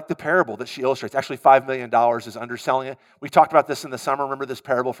 Like the parable that she illustrates. Actually, $5 million is underselling it. We talked about this in the summer. Remember this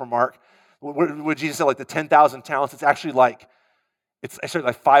parable from Mark? What Jesus said, like the 10,000 talents, it's actually like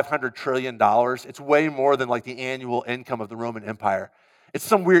 $500 trillion. It's way more than like the annual income of the Roman Empire. It's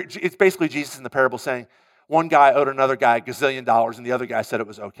basically Jesus in the parable saying, one guy owed another guy $1 gazillion, and the other guy said it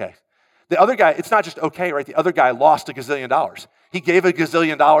was okay. The other guy, it's not just okay, right? The other guy lost $1 gazillion. He gave $1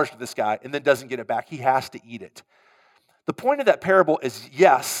 gazillion to this guy and then doesn't get it back. He has to eat it. The point of that parable is,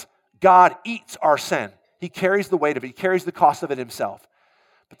 yes, God eats our sin. He carries the weight of it. He carries the cost of it himself.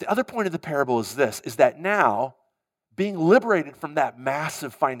 But the other point of the parable is this, is that now, being liberated from that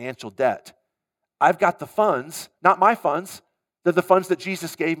massive financial debt, I've got the funds, not my funds, they're the funds that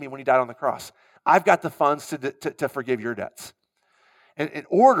Jesus gave me when he died on the cross. I've got the funds to forgive your debts. And in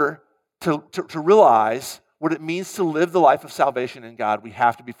order to realize what it means to live the life of salvation in God, we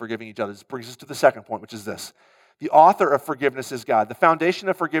have to be forgiving each other. This brings us to the second point, which is this. The author of forgiveness is God. The foundation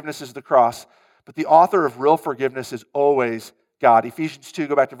of forgiveness is the cross, but the author of real forgiveness is always God. Ephesians 2,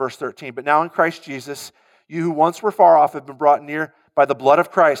 go back to verse 13. But now in Christ Jesus, you who once were far off have been brought near by the blood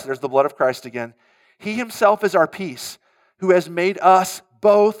of Christ. There's the blood of Christ again. He himself is our peace, who has made us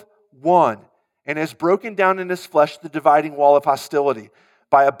both one and has broken down in his flesh the dividing wall of hostility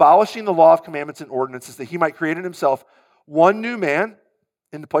by abolishing the law of commandments and ordinances, that he might create in himself one new man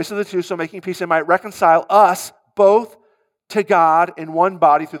in the place of the two, so making peace and might reconcile us both to God in one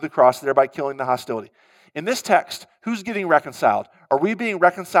body through the cross, thereby killing the hostility. In this text, who's getting reconciled? Are we being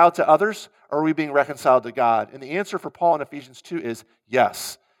reconciled to others, or are we being reconciled to God? And the answer for Paul in Ephesians 2 is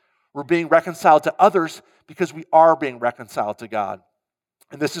yes. We're being reconciled to others because we are being reconciled to God.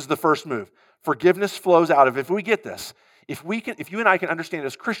 And this is the first move. Forgiveness flows out of, if we get this, if you and I can understand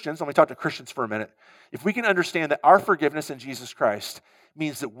as Christians, let me talk to Christians for a minute, if we can understand that our forgiveness in Jesus Christ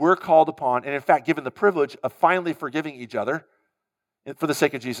means that we're called upon, and in fact given the privilege of finally forgiving each other for the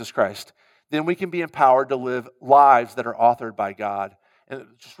sake of Jesus Christ, then we can be empowered to live lives that are authored by God. And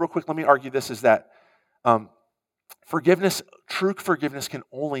just real quick, let me argue this, is that forgiveness, true forgiveness can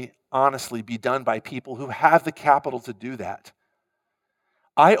only honestly be done by people who have the capital to do that.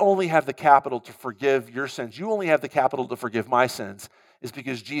 I only have the capital to forgive your sins. You only have the capital to forgive my sins, is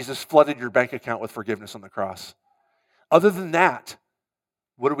because Jesus flooded your bank account with forgiveness on the cross. Other than that,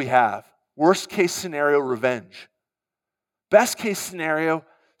 what do we have? Worst case scenario, revenge. Best case scenario,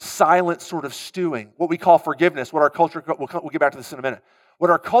 silent sort of stewing. What we call forgiveness, what our culture, we'll get back to this in a minute. What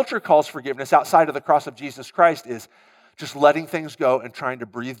our culture calls forgiveness outside of the cross of Jesus Christ is just letting things go and trying to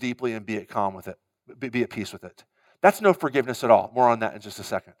breathe deeply and be at calm with it, be at peace with it. That's no forgiveness at all. More on that in just a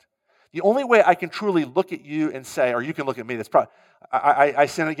second. The only way I can truly look at you and say, or you can look at me, that's probably, I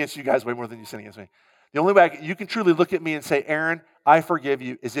sin against you guys way more than you sin against me. The only way you can truly look at me and say, Aaron, I forgive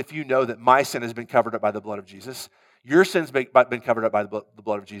you, is if you know that my sin has been covered up by the blood of Jesus. Your sin's been covered up by the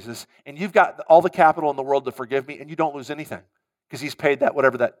blood of Jesus, and you've got all the capital in the world to forgive me, and you don't lose anything because he's paid that,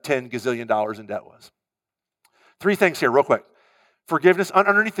 whatever that $10 gazillion in debt was. 3 things here, real quick. Forgiveness,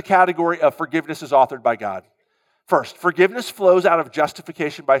 underneath the category of forgiveness is authored by God. First, forgiveness flows out of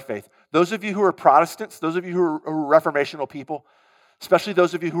justification by faith. Those of you who are Protestants, those of you who are reformational people, especially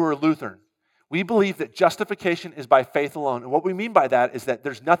those of you who are Lutheran, we believe that justification is by faith alone. And what we mean by that is that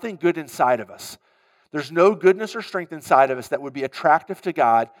there's nothing good inside of us. There's no goodness or strength inside of us that would be attractive to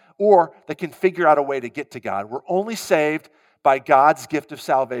God or that can figure out a way to get to God. We're only saved by God's gift of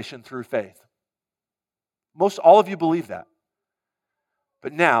salvation through faith. Most all of you believe that.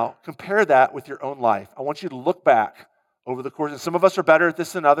 But now, compare that with your own life. I want you to look back over the course, and some of us are better at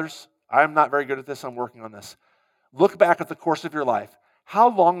this than others. I'm not very good at this. I'm working on this. Look back at the course of your life. How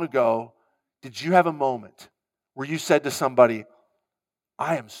long ago did you have a moment where you said to somebody,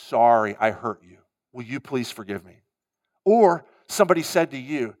 I am sorry I hurt you. Will you please forgive me? Or somebody said to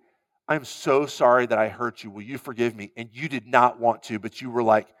you, I'm so sorry that I hurt you. Will you forgive me? And you did not want to, but you were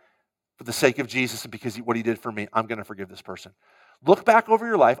like, for the sake of Jesus and because what he did for me, I'm going to forgive this person. Look back over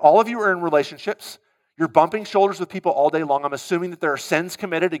your life. All of you are in relationships. You're bumping shoulders with people all day long. I'm assuming that there are sins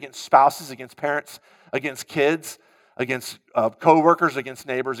committed against spouses, against parents, against kids, against co-workers, against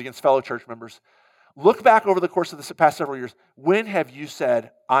neighbors, against fellow church members. Look back over the course of the past several years. When have you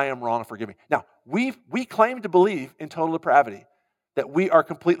said, I am wrong, forgive me? Now, we claim to believe in total depravity, that we are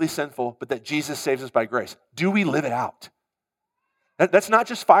completely sinful, but that Jesus saves us by grace. Do we live it out? That's not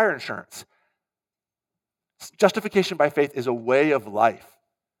just fire insurance. Justification by faith is a way of life.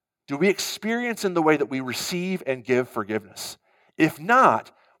 Do we experience in the way that we receive and give forgiveness? If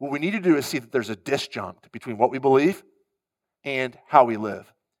not, what we need to do is see that there's a disjunct between what we believe and how we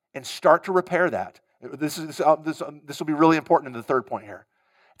live, and start to repair that. This will be really important in the third point here.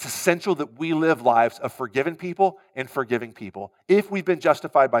 It's essential that we live lives of forgiven people and forgiving people if we've been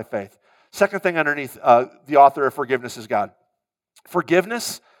justified by faith. Second thing underneath the author of forgiveness is God.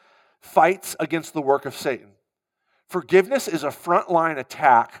 Forgiveness fights against the work of Satan. Forgiveness is a frontline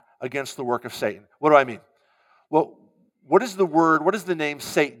attack against the work of Satan. What do I mean? Well, what does the name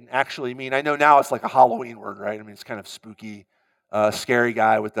Satan actually mean? I know now it's like a Halloween word, right? I mean, it's kind of spooky, scary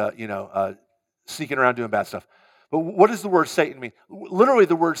guy with the, sneaking around doing bad stuff. But what does the word Satan mean? Literally,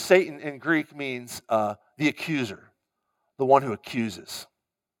 the word Satan in Greek means the accuser, the one who accuses.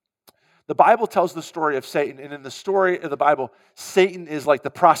 The Bible tells the story of Satan, and in the story of the Bible, Satan is like the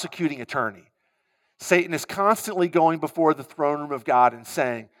prosecuting attorney. Satan is constantly going before the throne room of God and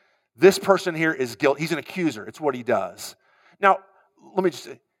saying, this person here is guilty. He's an accuser. It's what he does. Now, let me just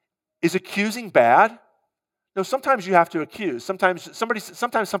say, is accusing bad? No, sometimes you have to accuse. Sometimes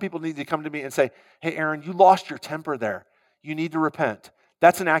some people need to come to me and say, hey, Aaron, you lost your temper there. You need to repent.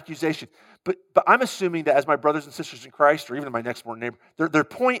 That's an accusation. But I'm assuming that as my brothers and sisters in Christ, or even my next door neighbor, their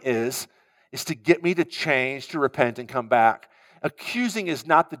point is to get me to change, to repent, and come back. Accusing is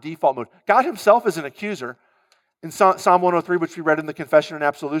not the default mode. God himself is an accuser. In Psalm 103, which we read in the Confession and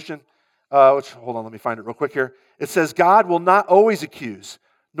Absolution, hold on, let me find it real quick here. It says, God will not always accuse,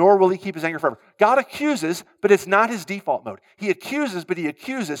 nor will he keep his anger forever. God accuses, but it's not his default mode. He accuses, but he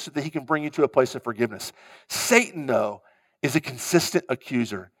accuses so that he can bring you to a place of forgiveness. Satan, though, is a consistent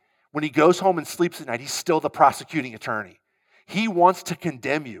accuser. When he goes home and sleeps at night, he's still the prosecuting attorney. He wants to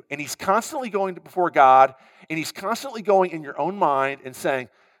condemn you. And he's constantly going before God, and he's constantly going in your own mind and saying,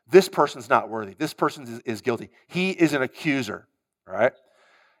 this person's not worthy. This person is guilty. He is an accuser, all right?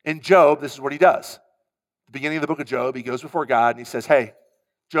 In Job, this is what he does. The beginning of the book of Job, he goes before God and he says, hey,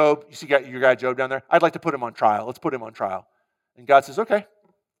 Job, you see your guy Job down there? I'd like to put him on trial. Let's put him on trial. And God says, okay,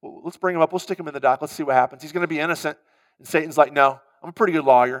 well, let's bring him up. We'll stick him in the dock. Let's see what happens. He's going to be innocent. And Satan's like, no, I'm a pretty good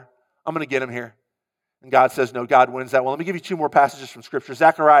lawyer. I'm going to get him here. And God says, no, God wins that one. Let me give you two more passages from Scripture.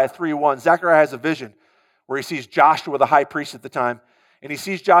 Zechariah 3:1. Zechariah has a vision where he sees Joshua, the high priest at the time, and he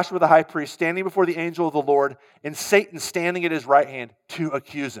sees Joshua, the high priest, standing before the angel of the Lord, and Satan standing at his right hand to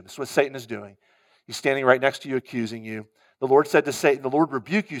accuse him. That's what Satan is doing. He's standing right next to you, accusing you. The Lord said to Satan, the Lord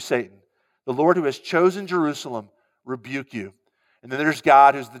rebuke you, Satan. The Lord who has chosen Jerusalem rebuke you. And then there's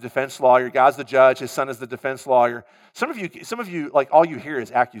God, who's the defense lawyer. God's the judge. His son is the defense lawyer. Some of you, like, all you hear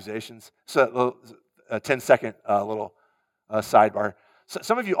is accusations. So a 10-second little sidebar. So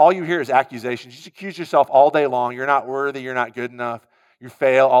some of you, all you hear is accusations. You just accuse yourself all day long. You're not worthy. You're not good enough. You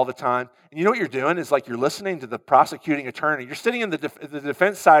fail all the time. And you know what you're doing is, like, you're listening to the prosecuting attorney. You're sitting in the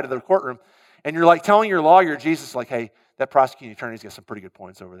defense side of the courtroom, and you're like telling your lawyer, Jesus, like, hey, that prosecuting attorney's got some pretty good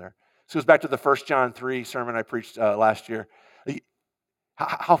points over there. So it goes back to the 1 John 3 sermon I preached last year.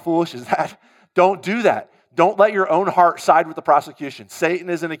 How foolish is that? Don't do that. Don't let your own heart side with the prosecution.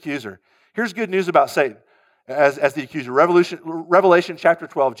 Satan is an accuser. Here's good news about Satan as the accuser. Revelation chapter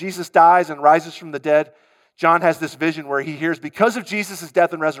 12. Jesus dies and rises from the dead. John has this vision where he hears, because of Jesus'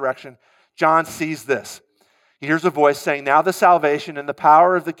 death and resurrection, John sees this. He hears a voice saying, now the salvation and the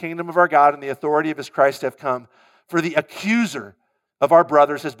power of the kingdom of our God and the authority of his Christ have come. For the accuser of our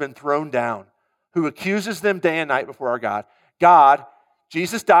brothers has been thrown down, who accuses them day and night before our God.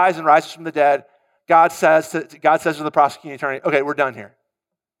 Jesus dies and rises from the dead. God says to the prosecuting attorney, okay, we're done here.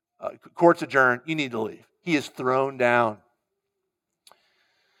 Court's adjourned. You need to leave. He is thrown down.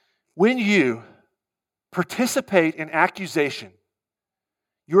 When you participate in accusation,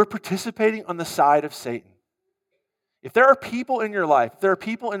 you are participating on the side of Satan. If there are people in your life, if there are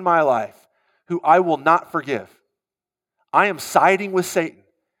people in my life who I will not forgive, I am siding with Satan.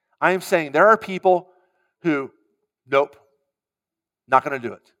 I am saying there are people who, nope, not going to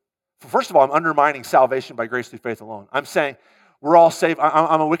do it. First of all, I'm undermining salvation by grace through faith alone. I'm saying we're all saved.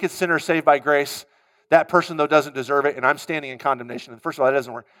 I'm a wicked sinner saved by grace. That person, though, doesn't deserve it, and I'm standing in condemnation. And first of all, that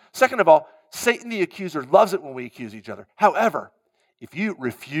doesn't work. Second of all, Satan the accuser loves it when we accuse each other. However, if you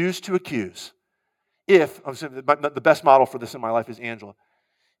refuse to accuse, the best model for this in my life is Angela.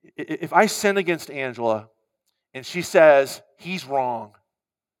 If I sin against Angela and she says he's wrong,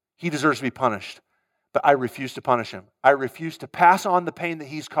 he deserves to be punished, but I refuse to punish him. I refuse to pass on the pain that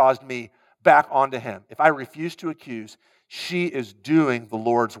he's caused me back onto him. If I refuse to accuse, she is doing the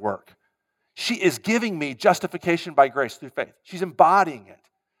Lord's work. She is giving me justification by grace through faith. She's embodying it.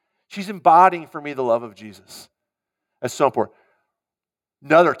 She's embodying for me the love of Jesus. That's so important.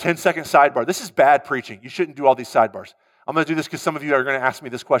 Another 10-second sidebar. This is bad preaching. You shouldn't do all these sidebars. I'm going to do this because some of you are going to ask me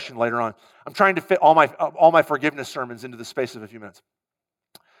this question later on. I'm trying to fit all my forgiveness sermons into the space of a few minutes.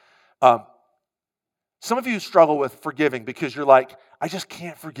 Some of you struggle with forgiving because you're like, I just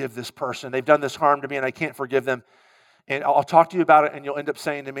can't forgive this person. They've done this harm to me and I can't forgive them. And I'll talk to you about it, and you'll end up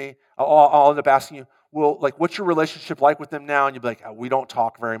saying to me, I'll end up asking you, well, like, what's your relationship like with them now? And you'll be like, we don't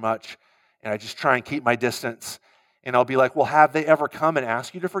talk very much, and I just try and keep my distance. And I'll be like, well, have they ever come and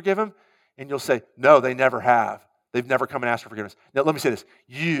asked you to forgive them? And you'll say, no, they never have. They've never come and asked for forgiveness. Now, let me say this.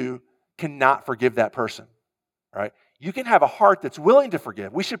 You cannot forgive that person, right? You can have a heart that's willing to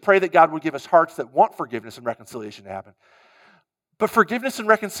forgive. We should pray that God would give us hearts that want forgiveness and reconciliation to happen. But forgiveness and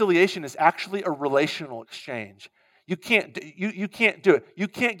reconciliation is actually a relational exchange. You can't do it. You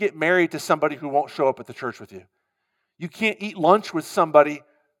can't get married to somebody who won't show up at the church with you. You can't eat lunch with somebody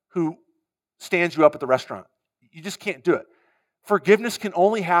who stands you up at the restaurant. You just can't do it. Forgiveness can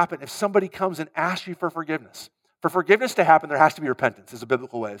only happen if somebody comes and asks you for forgiveness. For forgiveness to happen, there has to be repentance, is a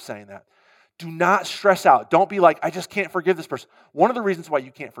biblical way of saying that. Do not stress out. Don't be like, I just can't forgive this person. One of the reasons why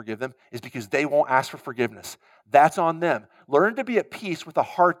you can't forgive them is because they won't ask for forgiveness. That's on them. Learn to be at peace with a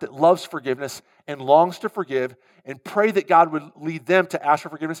heart that loves forgiveness and longs to forgive, and pray that God would lead them to ask for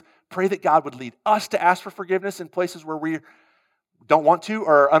forgiveness. Pray that God would lead us to ask for forgiveness in places where we don't want to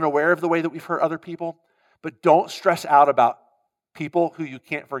or are unaware of the way that we've hurt other people. But don't stress out about people who you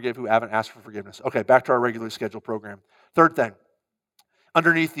can't forgive who haven't asked for forgiveness. Okay, back to our regularly scheduled program. Third thing.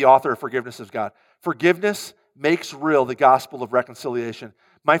 Underneath the author of forgiveness is God. Forgiveness makes real the gospel of reconciliation.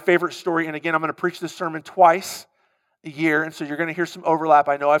 My favorite story, and again, I'm going to preach this sermon twice. a year, and so you're going to hear some overlap.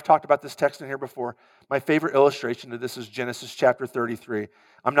 I know I've talked about this text in here before. My favorite illustration of this is Genesis chapter 33.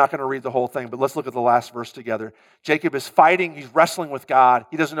 I'm not going to read the whole thing, but let's look at the last verse together. Jacob is fighting. He's wrestling with God.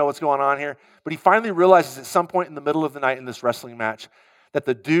 He doesn't know what's going on here, but he finally realizes at some point in the middle of the night in this wrestling match that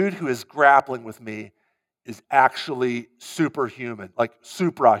the dude who is grappling with me is actually superhuman, like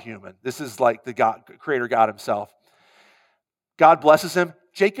suprahuman. This is like the God, creator God himself. God blesses him.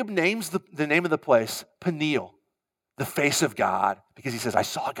 Jacob names the name of the place Peniel, the face of God, because he says, I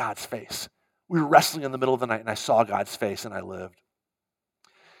saw God's face. We were wrestling in the middle of the night and I saw God's face and I lived.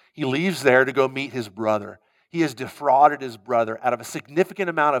 He leaves there to go meet his brother. He has defrauded his brother out of a significant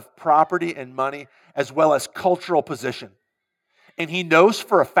amount of property and money as well as cultural position. And he knows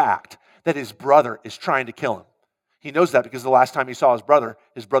for a fact that his brother is trying to kill him. He knows that because the last time he saw his brother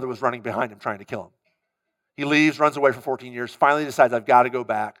was running behind him trying to kill him. He leaves, runs away for 14 years, finally decides, I've got to go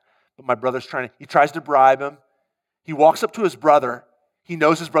back. But my brother's he tries to bribe him. He walks up to his brother. He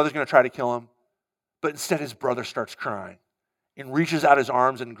knows his brother's going to try to kill him. But instead, his brother starts crying and reaches out his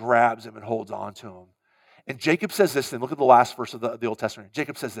arms and grabs him and holds on to him. And Jacob says this, and look at the last verse of the Old Testament.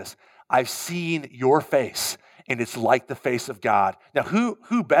 Jacob says this, I've seen your face, and it's like the face of God. Now,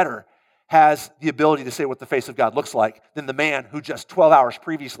 who better has the ability to say what the face of God looks like than the man who just 12 hours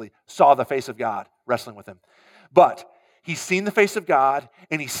previously saw the face of God wrestling with him? But he's seen the face of God,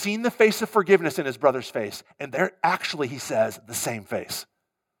 and he's seen the face of forgiveness in his brother's face. And they're actually, he says, the same face.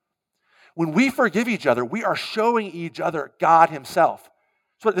 When we forgive each other, we are showing each other God himself.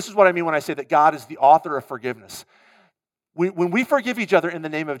 So this is what I mean when I say that God is the author of forgiveness. When we forgive each other in the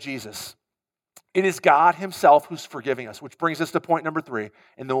name of Jesus, it is God himself who's forgiving us, which brings us to point number 3,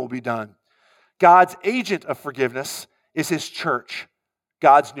 and then we'll be done. God's agent of forgiveness is his church,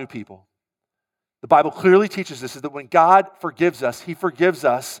 God's new people. The Bible clearly teaches this, is that when God forgives us, he forgives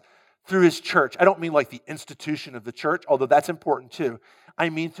us through his church. I don't mean like the institution of the church, although that's important too. I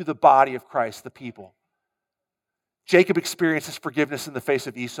mean through the body of Christ, the people. Jacob experiences forgiveness in the face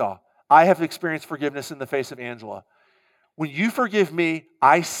of Esau. I have experienced forgiveness in the face of Angela. When you forgive me,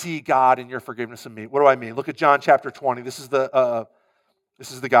 I see God in your forgiveness of me. What do I mean? Look at John chapter 20. This is the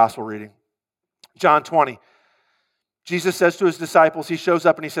gospel reading. John 20. Jesus says to his disciples, he shows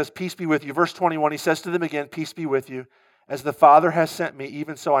up and he says, peace be with you. Verse 21, he says to them again, peace be with you. As the Father has sent me,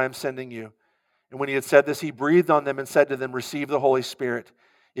 even so I am sending you. And when he had said this, he breathed on them and said to them, receive the Holy Spirit.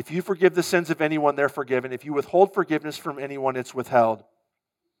 If you forgive the sins of anyone, they're forgiven. If you withhold forgiveness from anyone, it's withheld.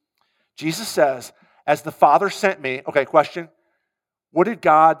 Jesus says, as the Father sent me, okay, question, what did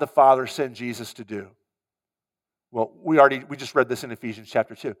God the Father send Jesus to do? Well, we just read this in Ephesians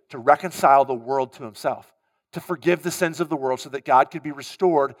chapter 2, to reconcile the world to himself, to forgive the sins of the world so that God could be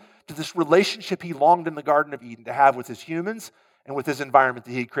restored to this relationship he longed in the Garden of Eden to have with his humans and with his environment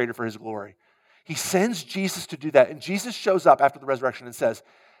that he had created for his glory. He sends Jesus to do that, and Jesus shows up after the resurrection and says,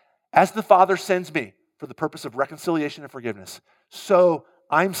 as the Father sends me for the purpose of reconciliation and forgiveness, so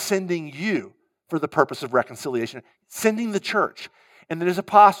I'm sending you for the purpose of reconciliation, sending the church. And then his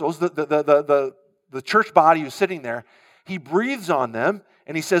apostles, the church body who's sitting there, he breathes on them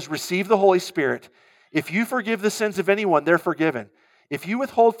and he says, receive the Holy Spirit. If you forgive the sins of anyone, they're forgiven. If you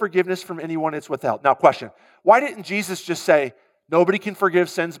withhold forgiveness from anyone, it's withheld. Now, question, why didn't Jesus just say, nobody can forgive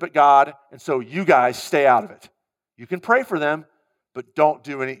sins but God, and so you guys stay out of it? You can pray for them, but don't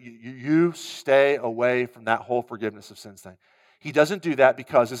do any, you stay away from that whole forgiveness of sins thing. He doesn't do that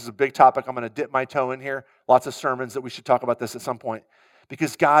because this is a big topic. I'm going to dip my toe in here. Lots of sermons that we should talk about this at some point.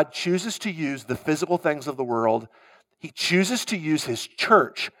 Because God chooses to use the physical things of the world. He chooses to use his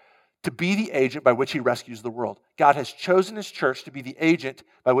church to be the agent by which he rescues the world. God has chosen his church to be the agent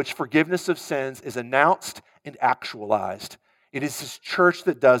by which forgiveness of sins is announced and actualized. It is his church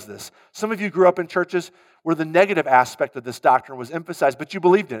that does this. Some of you grew up in churches where the negative aspect of this doctrine was emphasized, but you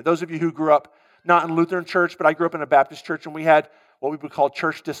believed in it. Those of you who grew up not in Lutheran church, but I grew up in a Baptist church, and we had what we would call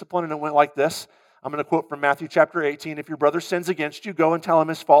church discipline, and it went like this. I'm going to quote from Matthew chapter 18. If your brother sins against you, go and tell him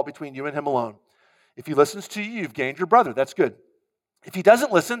his fault between you and him alone. If he listens to you, you've gained your brother. That's good. If he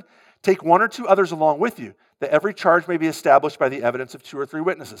doesn't listen, take 1 or 2 others along with you, that every charge may be established by the evidence of 2 or 3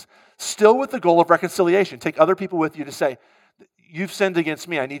 witnesses. Still with the goal of reconciliation. Take other people with you to say, you've sinned against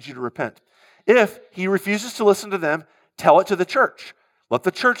me, I need you to repent. If he refuses to listen to them, tell it to the church. Let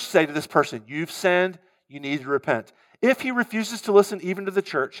the church say to this person, you've sinned, you need to repent. If he refuses to listen even to the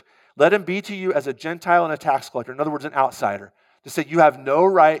church, let him be to you as a Gentile and a tax collector, in other words, an outsider, to say you have no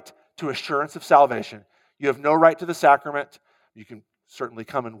right to assurance of salvation. You have no right to the sacrament. You can certainly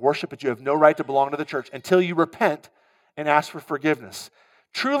come and worship, but you have no right to belong to the church until you repent and ask for forgiveness.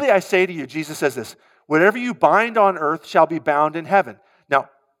 Truly I say to you, Jesus says this, whatever you bind on earth shall be bound in heaven. Now,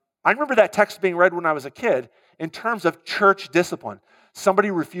 I remember that text being read when I was a kid, in terms of church discipline.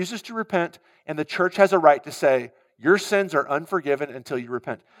 Somebody refuses to repent, and the church has a right to say, your sins are unforgiven until you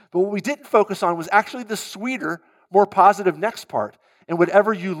repent. But what we didn't focus on was actually the sweeter, more positive next part. And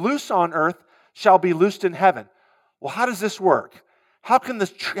whatever you loose on earth shall be loosed in heaven. Well, how does this work? How can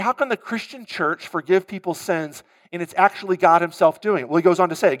the Christian church forgive people's sins, and it's actually God himself doing it? Well, he goes on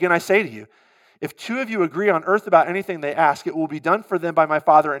to say, again, I say to you, if two of you agree on earth about anything they ask, it will be done for them by my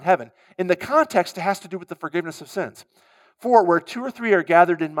Father in heaven. In the context, it has to do with the forgiveness of sins. For where 2 or 3 are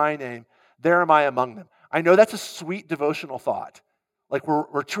gathered in my name, there am I among them. I know that's a sweet devotional thought. Like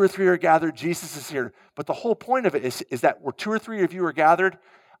where 2 or 3 are gathered, Jesus is here. But the whole point of it is that where 2 or 3 of you are gathered,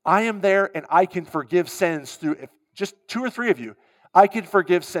 I am there and I can forgive sins through, if just 2 or 3 of you, I can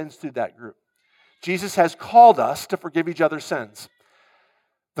forgive sins through that group. Jesus has called us to forgive each other's sins.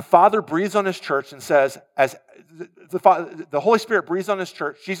 The Father breathes on his church and says, as the Holy Spirit breathes on his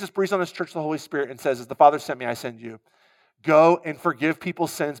church, Jesus breathes on his church, the Holy Spirit, and says, as the Father sent me, I send you. Go and forgive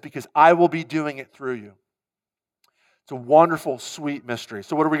people's sins because I will be doing it through you. It's a wonderful, sweet mystery.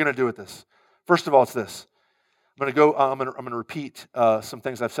 So what are we going to do with this? First of all, it's this. I'm going to repeat some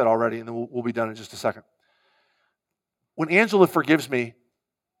things I've said already, and then we'll be done in just a second. When Angela forgives me,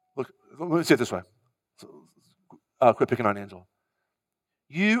 look, let me say it this way. Quit picking on Angela.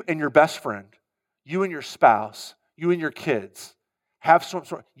 You and your best friend, you and your spouse, you and your kids have some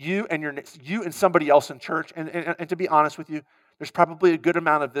sort. You and somebody else in church, and to be honest with you, there's probably a good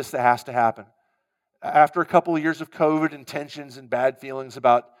amount of this that has to happen. After a couple of years of COVID and tensions and bad feelings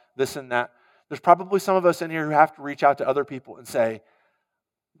about this and that, there's probably some of us in here who have to reach out to other people and say,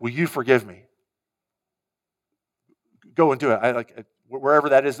 will you forgive me? Go and do it. Wherever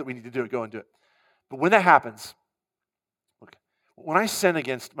that is that we need to do it, go and do it. But when that happens, look, when I sin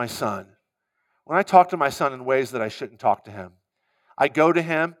against my son, when I talk to my son in ways that I shouldn't talk to him, I go to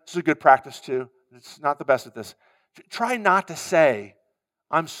him. This is a good practice too. It's not the best at this. Try not to say,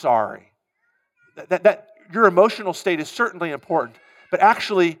 I'm sorry. That your emotional state is certainly important, but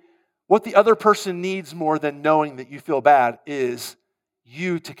actually what the other person needs more than knowing that you feel bad is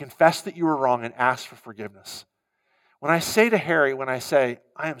you to confess that you were wrong and ask for forgiveness. When I say to Harry, I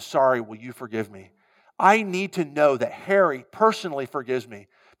am sorry, will you forgive me? I need to know that Harry personally forgives me.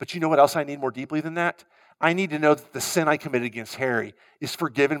 But you know what else I need more deeply than that? I need to know that the sin I committed against Harry is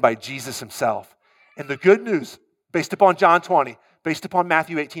forgiven by Jesus himself. And the good news, based upon John 20, based upon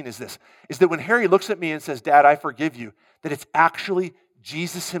Matthew 18 is that when Harry looks at me and says, Dad, I forgive you, that it's actually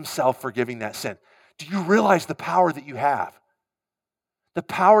Jesus himself forgiving that sin. Do you realize the power that you have? The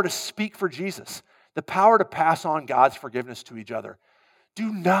power to speak for Jesus. The power to pass on God's forgiveness to each other.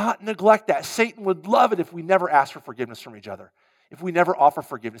 Do not neglect that. Satan would love it if we never ask for forgiveness from each other. If we never offer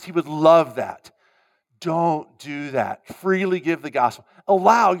forgiveness. He would love that. Don't do that. Freely give the gospel.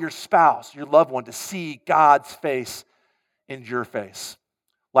 Allow your spouse, your loved one, to see God's face in your face.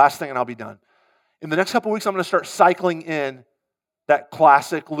 Last thing, and I'll be done. In the next couple of weeks, I'm going to start cycling in that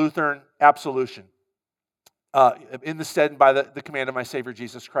classic Lutheran absolution. In the stead and by the command of my Savior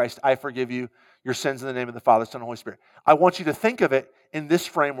Jesus Christ, I forgive you your sins in the name of the Father, Son, and Holy Spirit. I want you to think of it in this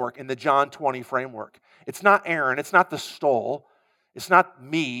framework, in the John 20 framework. It's not Aaron, it's not the stole, it's not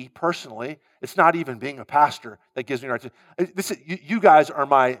me personally, it's not even being a pastor that gives me the right to. You guys are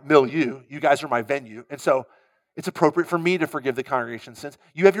my milieu, you guys are my venue, and so it's appropriate for me to forgive the congregation's sins.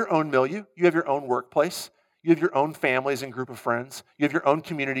 You have your own milieu, you have your own workplace, you have your own families and group of friends, you have your own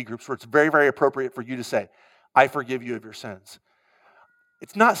community groups where it's very, very appropriate for you to say, I forgive you of your sins.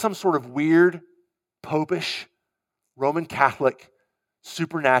 It's not some sort of weird, popish, Roman Catholic,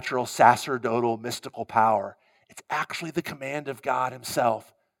 supernatural, sacerdotal, mystical power. It's actually the command of God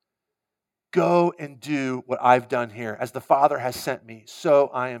himself. Go and do what I've done here. As the Father has sent me, so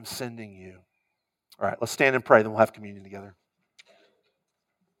I am sending you. All right, let's stand and pray, then we'll have communion together.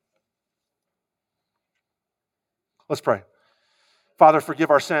 Let's pray. Father, forgive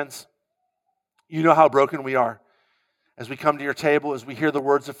our sins. You know how broken we are. As we come to your table, as we hear the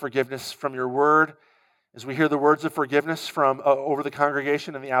words of forgiveness from your word, as we hear the words of forgiveness from over the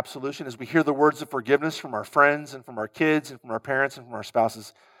congregation and the absolution, as we hear the words of forgiveness from our friends and from our kids and from our parents and from our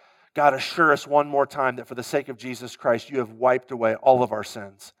spouses, God, assure us one more time that for the sake of Jesus Christ, you have wiped away all of our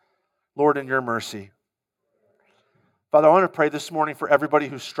sins. Lord, in your mercy. Father, I want to pray this morning for everybody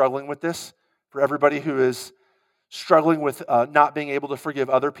who's struggling with this, for everybody who is struggling with not being able to forgive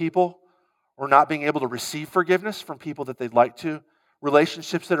other people, or not being able to receive forgiveness from people that they'd like to,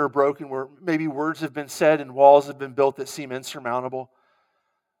 relationships that are broken where maybe words have been said and walls have been built that seem insurmountable.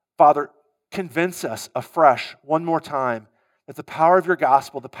 Father, convince us afresh one more time that the power of your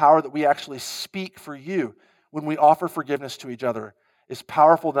gospel, the power that we actually speak for you when we offer forgiveness to each other, is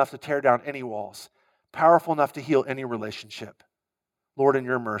powerful enough to tear down any walls, powerful enough to heal any relationship. Lord, in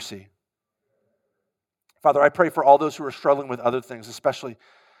your mercy. Father, I pray for all those who are struggling with other things, especially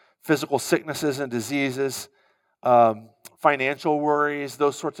physical sicknesses and diseases, financial worries,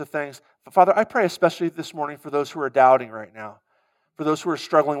 those sorts of things. But Father, I pray especially this morning for those who are doubting right now, for those who are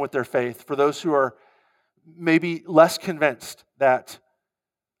struggling with their faith, for those who are maybe less convinced that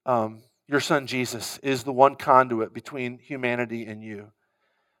your son Jesus is the one conduit between humanity and you.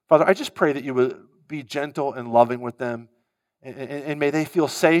 Father, I just pray that you would be gentle and loving with them, and may they feel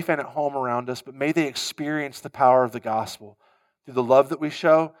safe and at home around us, but may they experience the power of the gospel through the love that we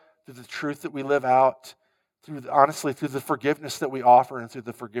show, through the truth that we live out, honestly, through the forgiveness that we offer and through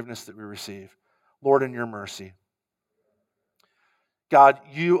the forgiveness that we receive. Lord, in your mercy. God,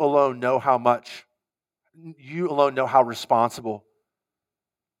 you alone know how responsible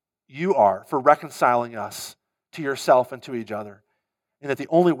you are for reconciling us to yourself and to each other. And that the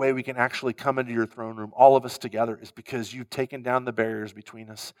only way we can actually come into your throne room, all of us together, is because you've taken down the barriers between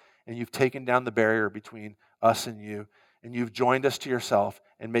us, and you've taken down the barrier between us and you, and you've joined us to yourself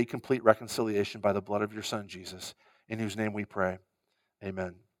and made complete reconciliation by the blood of your Son, Jesus, in whose name we pray.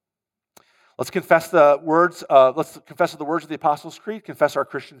 Amen. Let's confess the words. Let's confess the words of the Apostles' Creed. Confess our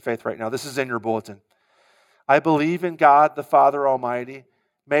Christian faith right now. This is in your bulletin. I believe in God, the Father Almighty,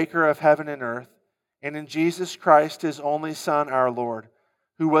 maker of heaven and earth, and in Jesus Christ, his only Son, our Lord,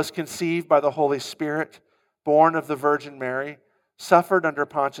 who was conceived by the Holy Spirit, born of the Virgin Mary, suffered under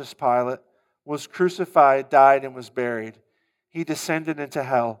Pontius Pilate, was crucified, died, and was buried. He descended into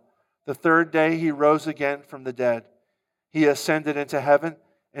hell. The third day he rose again from the dead. He ascended into heaven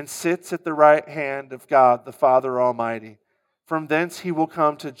and sits at the right hand of God, the Father Almighty. From thence he will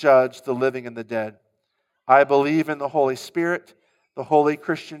come to judge the living and the dead. I believe in the Holy Spirit, the holy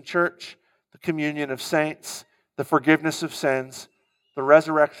Christian church, the communion of saints, the forgiveness of sins, the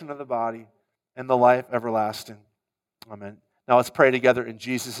resurrection of the body, and the life everlasting. Amen. Now let's pray together in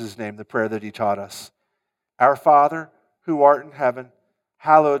Jesus' name, the prayer that he taught us. Our Father, who art in heaven,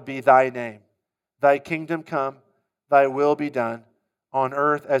 hallowed be thy name. Thy kingdom come, thy will be done, on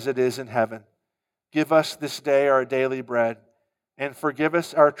earth as it is in heaven. Give us this day our daily bread, and forgive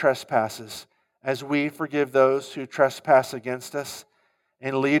us our trespasses, as we forgive those who trespass against us.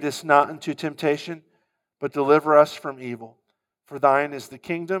 And lead us not into temptation, but deliver us from evil. For thine is the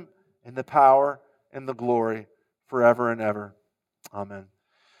kingdom, and the power, and the glory, forever and ever. Amen.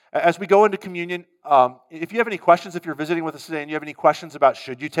 As we go into communion, if you have any questions, if you're visiting with us today and you have any questions about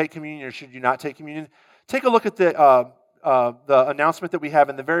should you take communion or should you not take communion, take a look at the announcement that we have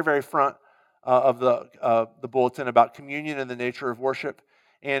in the very, very front of the bulletin about communion and the nature of worship.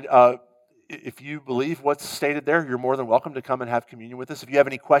 And if you believe what's stated there, you're more than welcome to come and have communion with us. If you have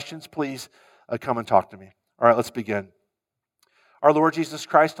any questions, please come and talk to me. All right, let's begin. Our Lord Jesus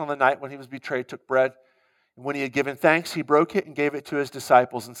Christ, on the night when he was betrayed, took bread. And when he had given thanks, he broke it and gave it to his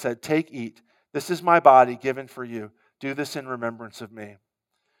disciples and said, "Take, eat. This is my body given for you. Do this in remembrance of me."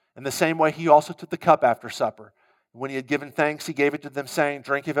 In the same way, he also took the cup after supper. And when he had given thanks, he gave it to them, saying,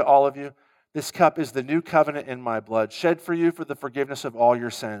 "Drink of it, all of you. This cup is the new covenant in my blood, shed for you for the forgiveness of all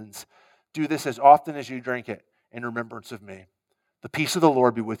your sins. Do this as often as you drink it in remembrance of me." The peace of the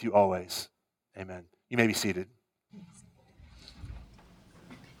Lord be with you always. Amen. You may be seated.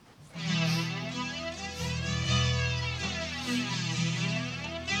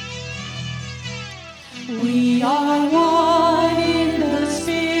 We are one in the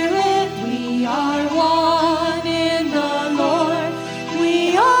Spirit. We are one in the Lord.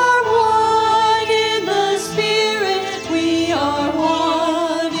 We are one in the Spirit. We are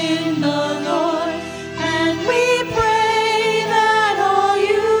one in the Lord. And we pray that all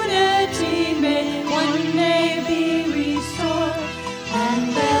unity may one day be restored.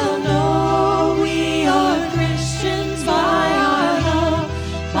 And they'll know we are Christians by our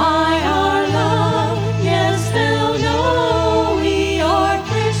love, by our love. Yes, they'll know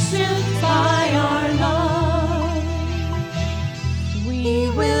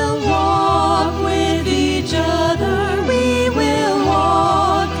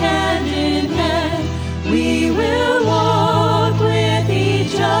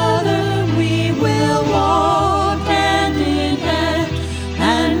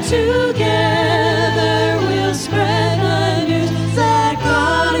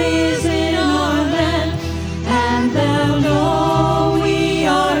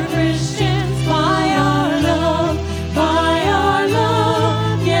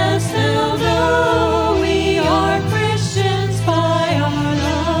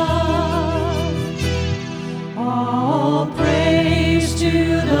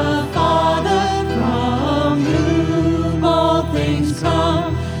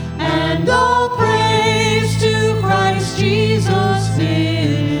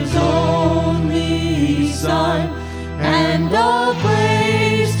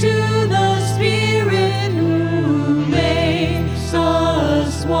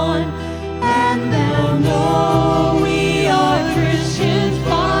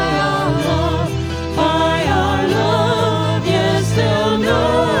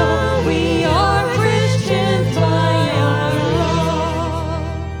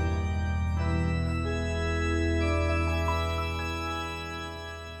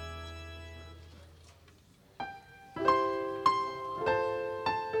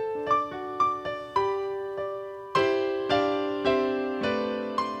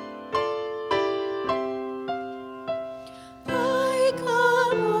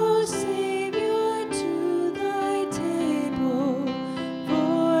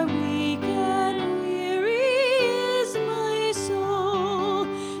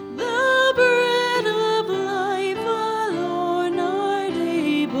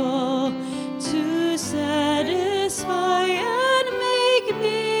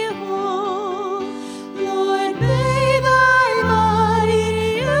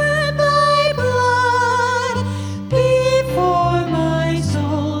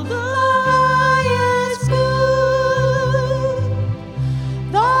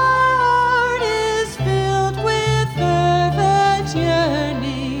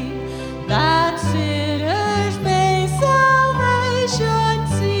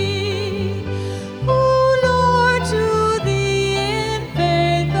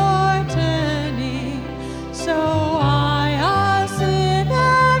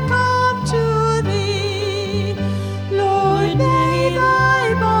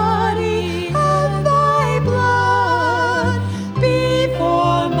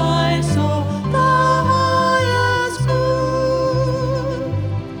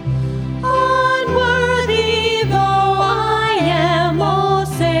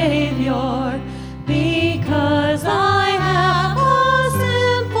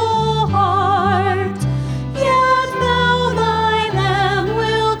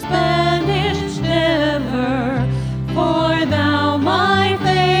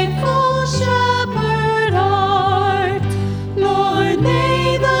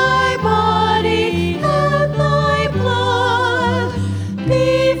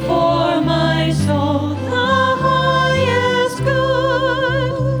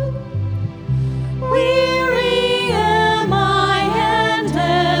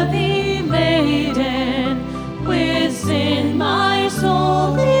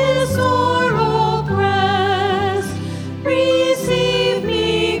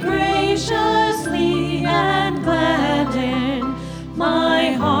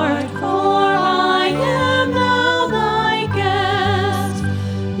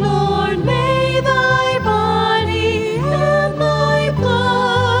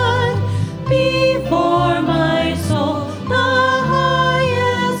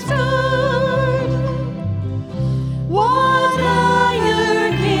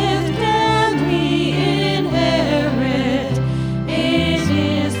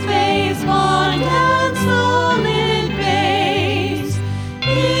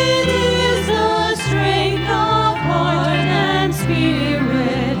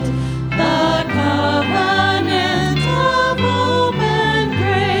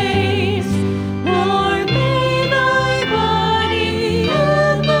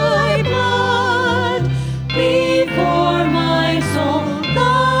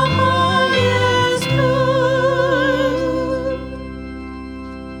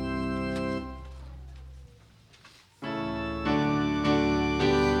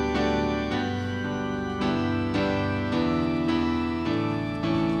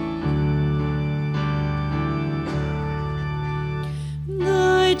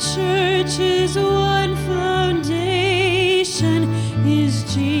church's one foundation is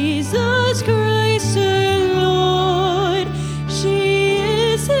Jesus Christ our Lord. She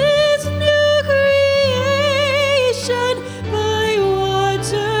is his new creation by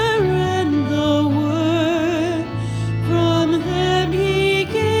water and the word. From them he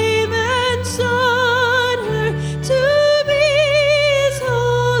came and sought her to be his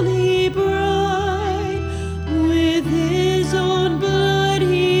holy bride. With his own blood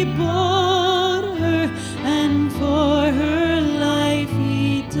he bought her, and for her life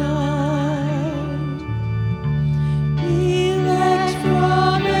he died. Elect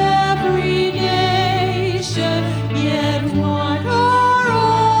from every nation, yet one are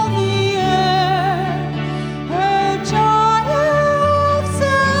all the air. Her child of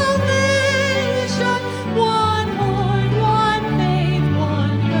salvation, one Lord, one faith,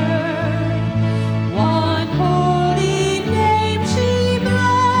 one birth. One holy name she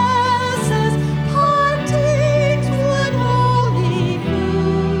blesses, partakes one holy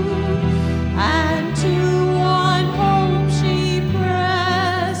food, and to one home she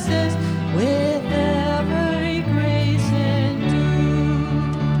presses with every grace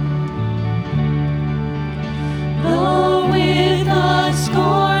endued. Though with a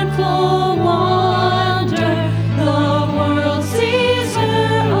scornful wonder the world sees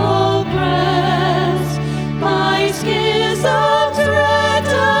her oppressed, by schisms rent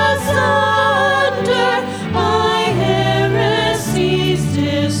asunder, by heresies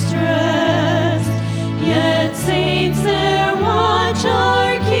distressed, yet saints their watch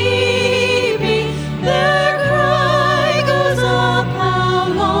are keeping, their cry goes up how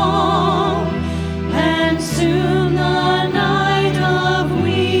long, and soon the night of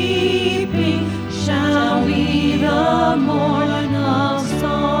weeping shall be the morn of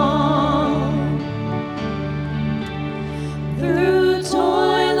song. Through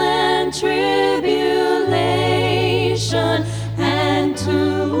toil and tribulation and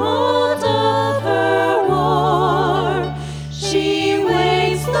tumult of her war, she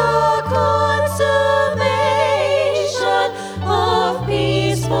waits the consummation of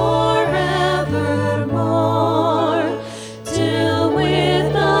peace forevermore, till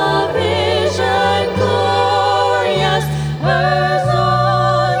with the vision glorious her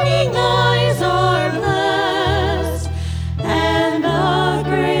longing eyes are blessed, and the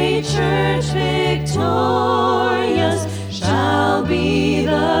great church victorious shall be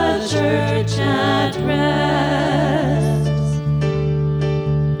the church at rest.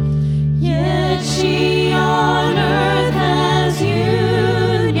 Yet she on earth has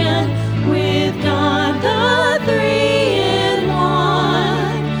union with God the Three in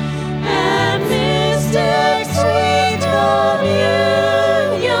One, and mystic sweet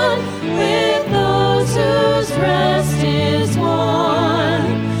communion with those whose rest is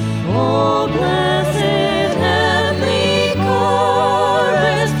won. Oh, blessed heavenly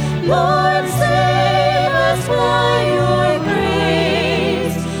chorus, Lord, save us by your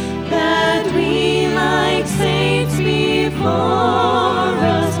grace, that we, like saints before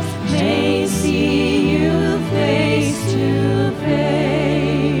us, may see you face to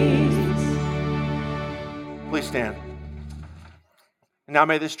face. Please stand. And now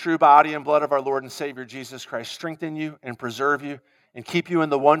may this true body and blood of our Lord and Savior Jesus Christ strengthen you and preserve you and keep you in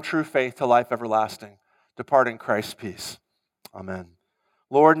the one true faith to life everlasting. Depart in Christ's peace. Amen.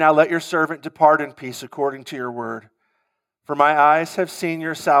 Lord, now let your servant depart in peace according to your word. For my eyes have seen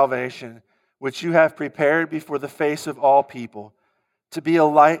your salvation, which you have prepared before the face of all people, to be a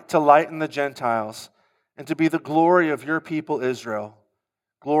light to lighten the Gentiles, and to be the glory of your people Israel.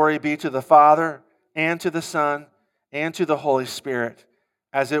 Glory be to the Father, and to the Son, and to the Holy Spirit,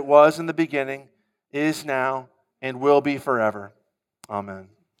 as it was in the beginning, is now, and will be forever. Amen.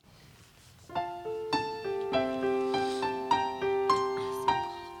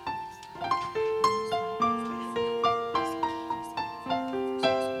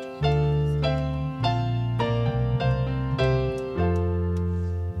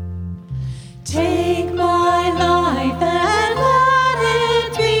 Take my life and let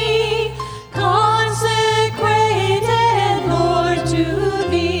it be consecrated, Lord, to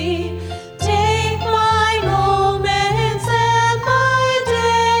thee. Take my moments and my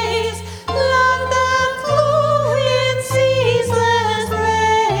days, let them flow in ceaseless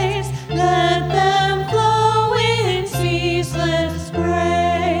praise. Let them flow in ceaseless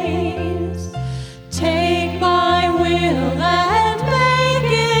praise. Take my will and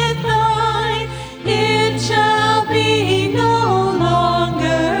make it thine.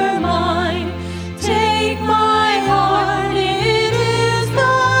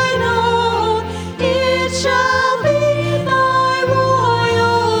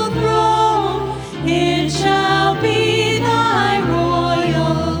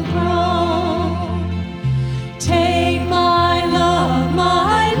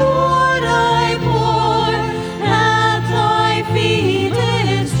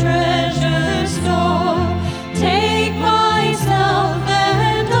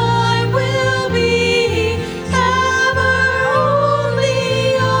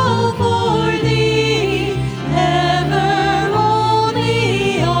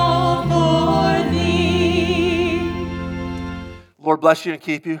 bless you and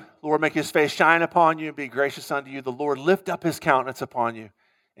keep you. The Lord make his face shine upon you and be gracious unto you. The Lord lift up his countenance upon you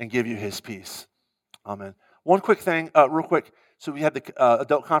and give you his peace. Amen. One quick thing, real quick. So we had the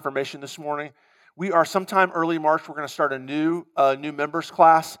adult confirmation this morning. We are sometime early March, we're going to start a new members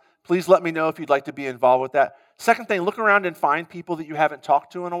class. Please let me know if you'd like to be involved with that. Second thing, look around and find people that you haven't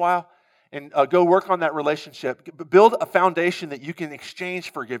talked to in a while and go work on that relationship. Build a foundation that you can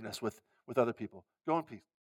exchange forgiveness with other people. Go in peace.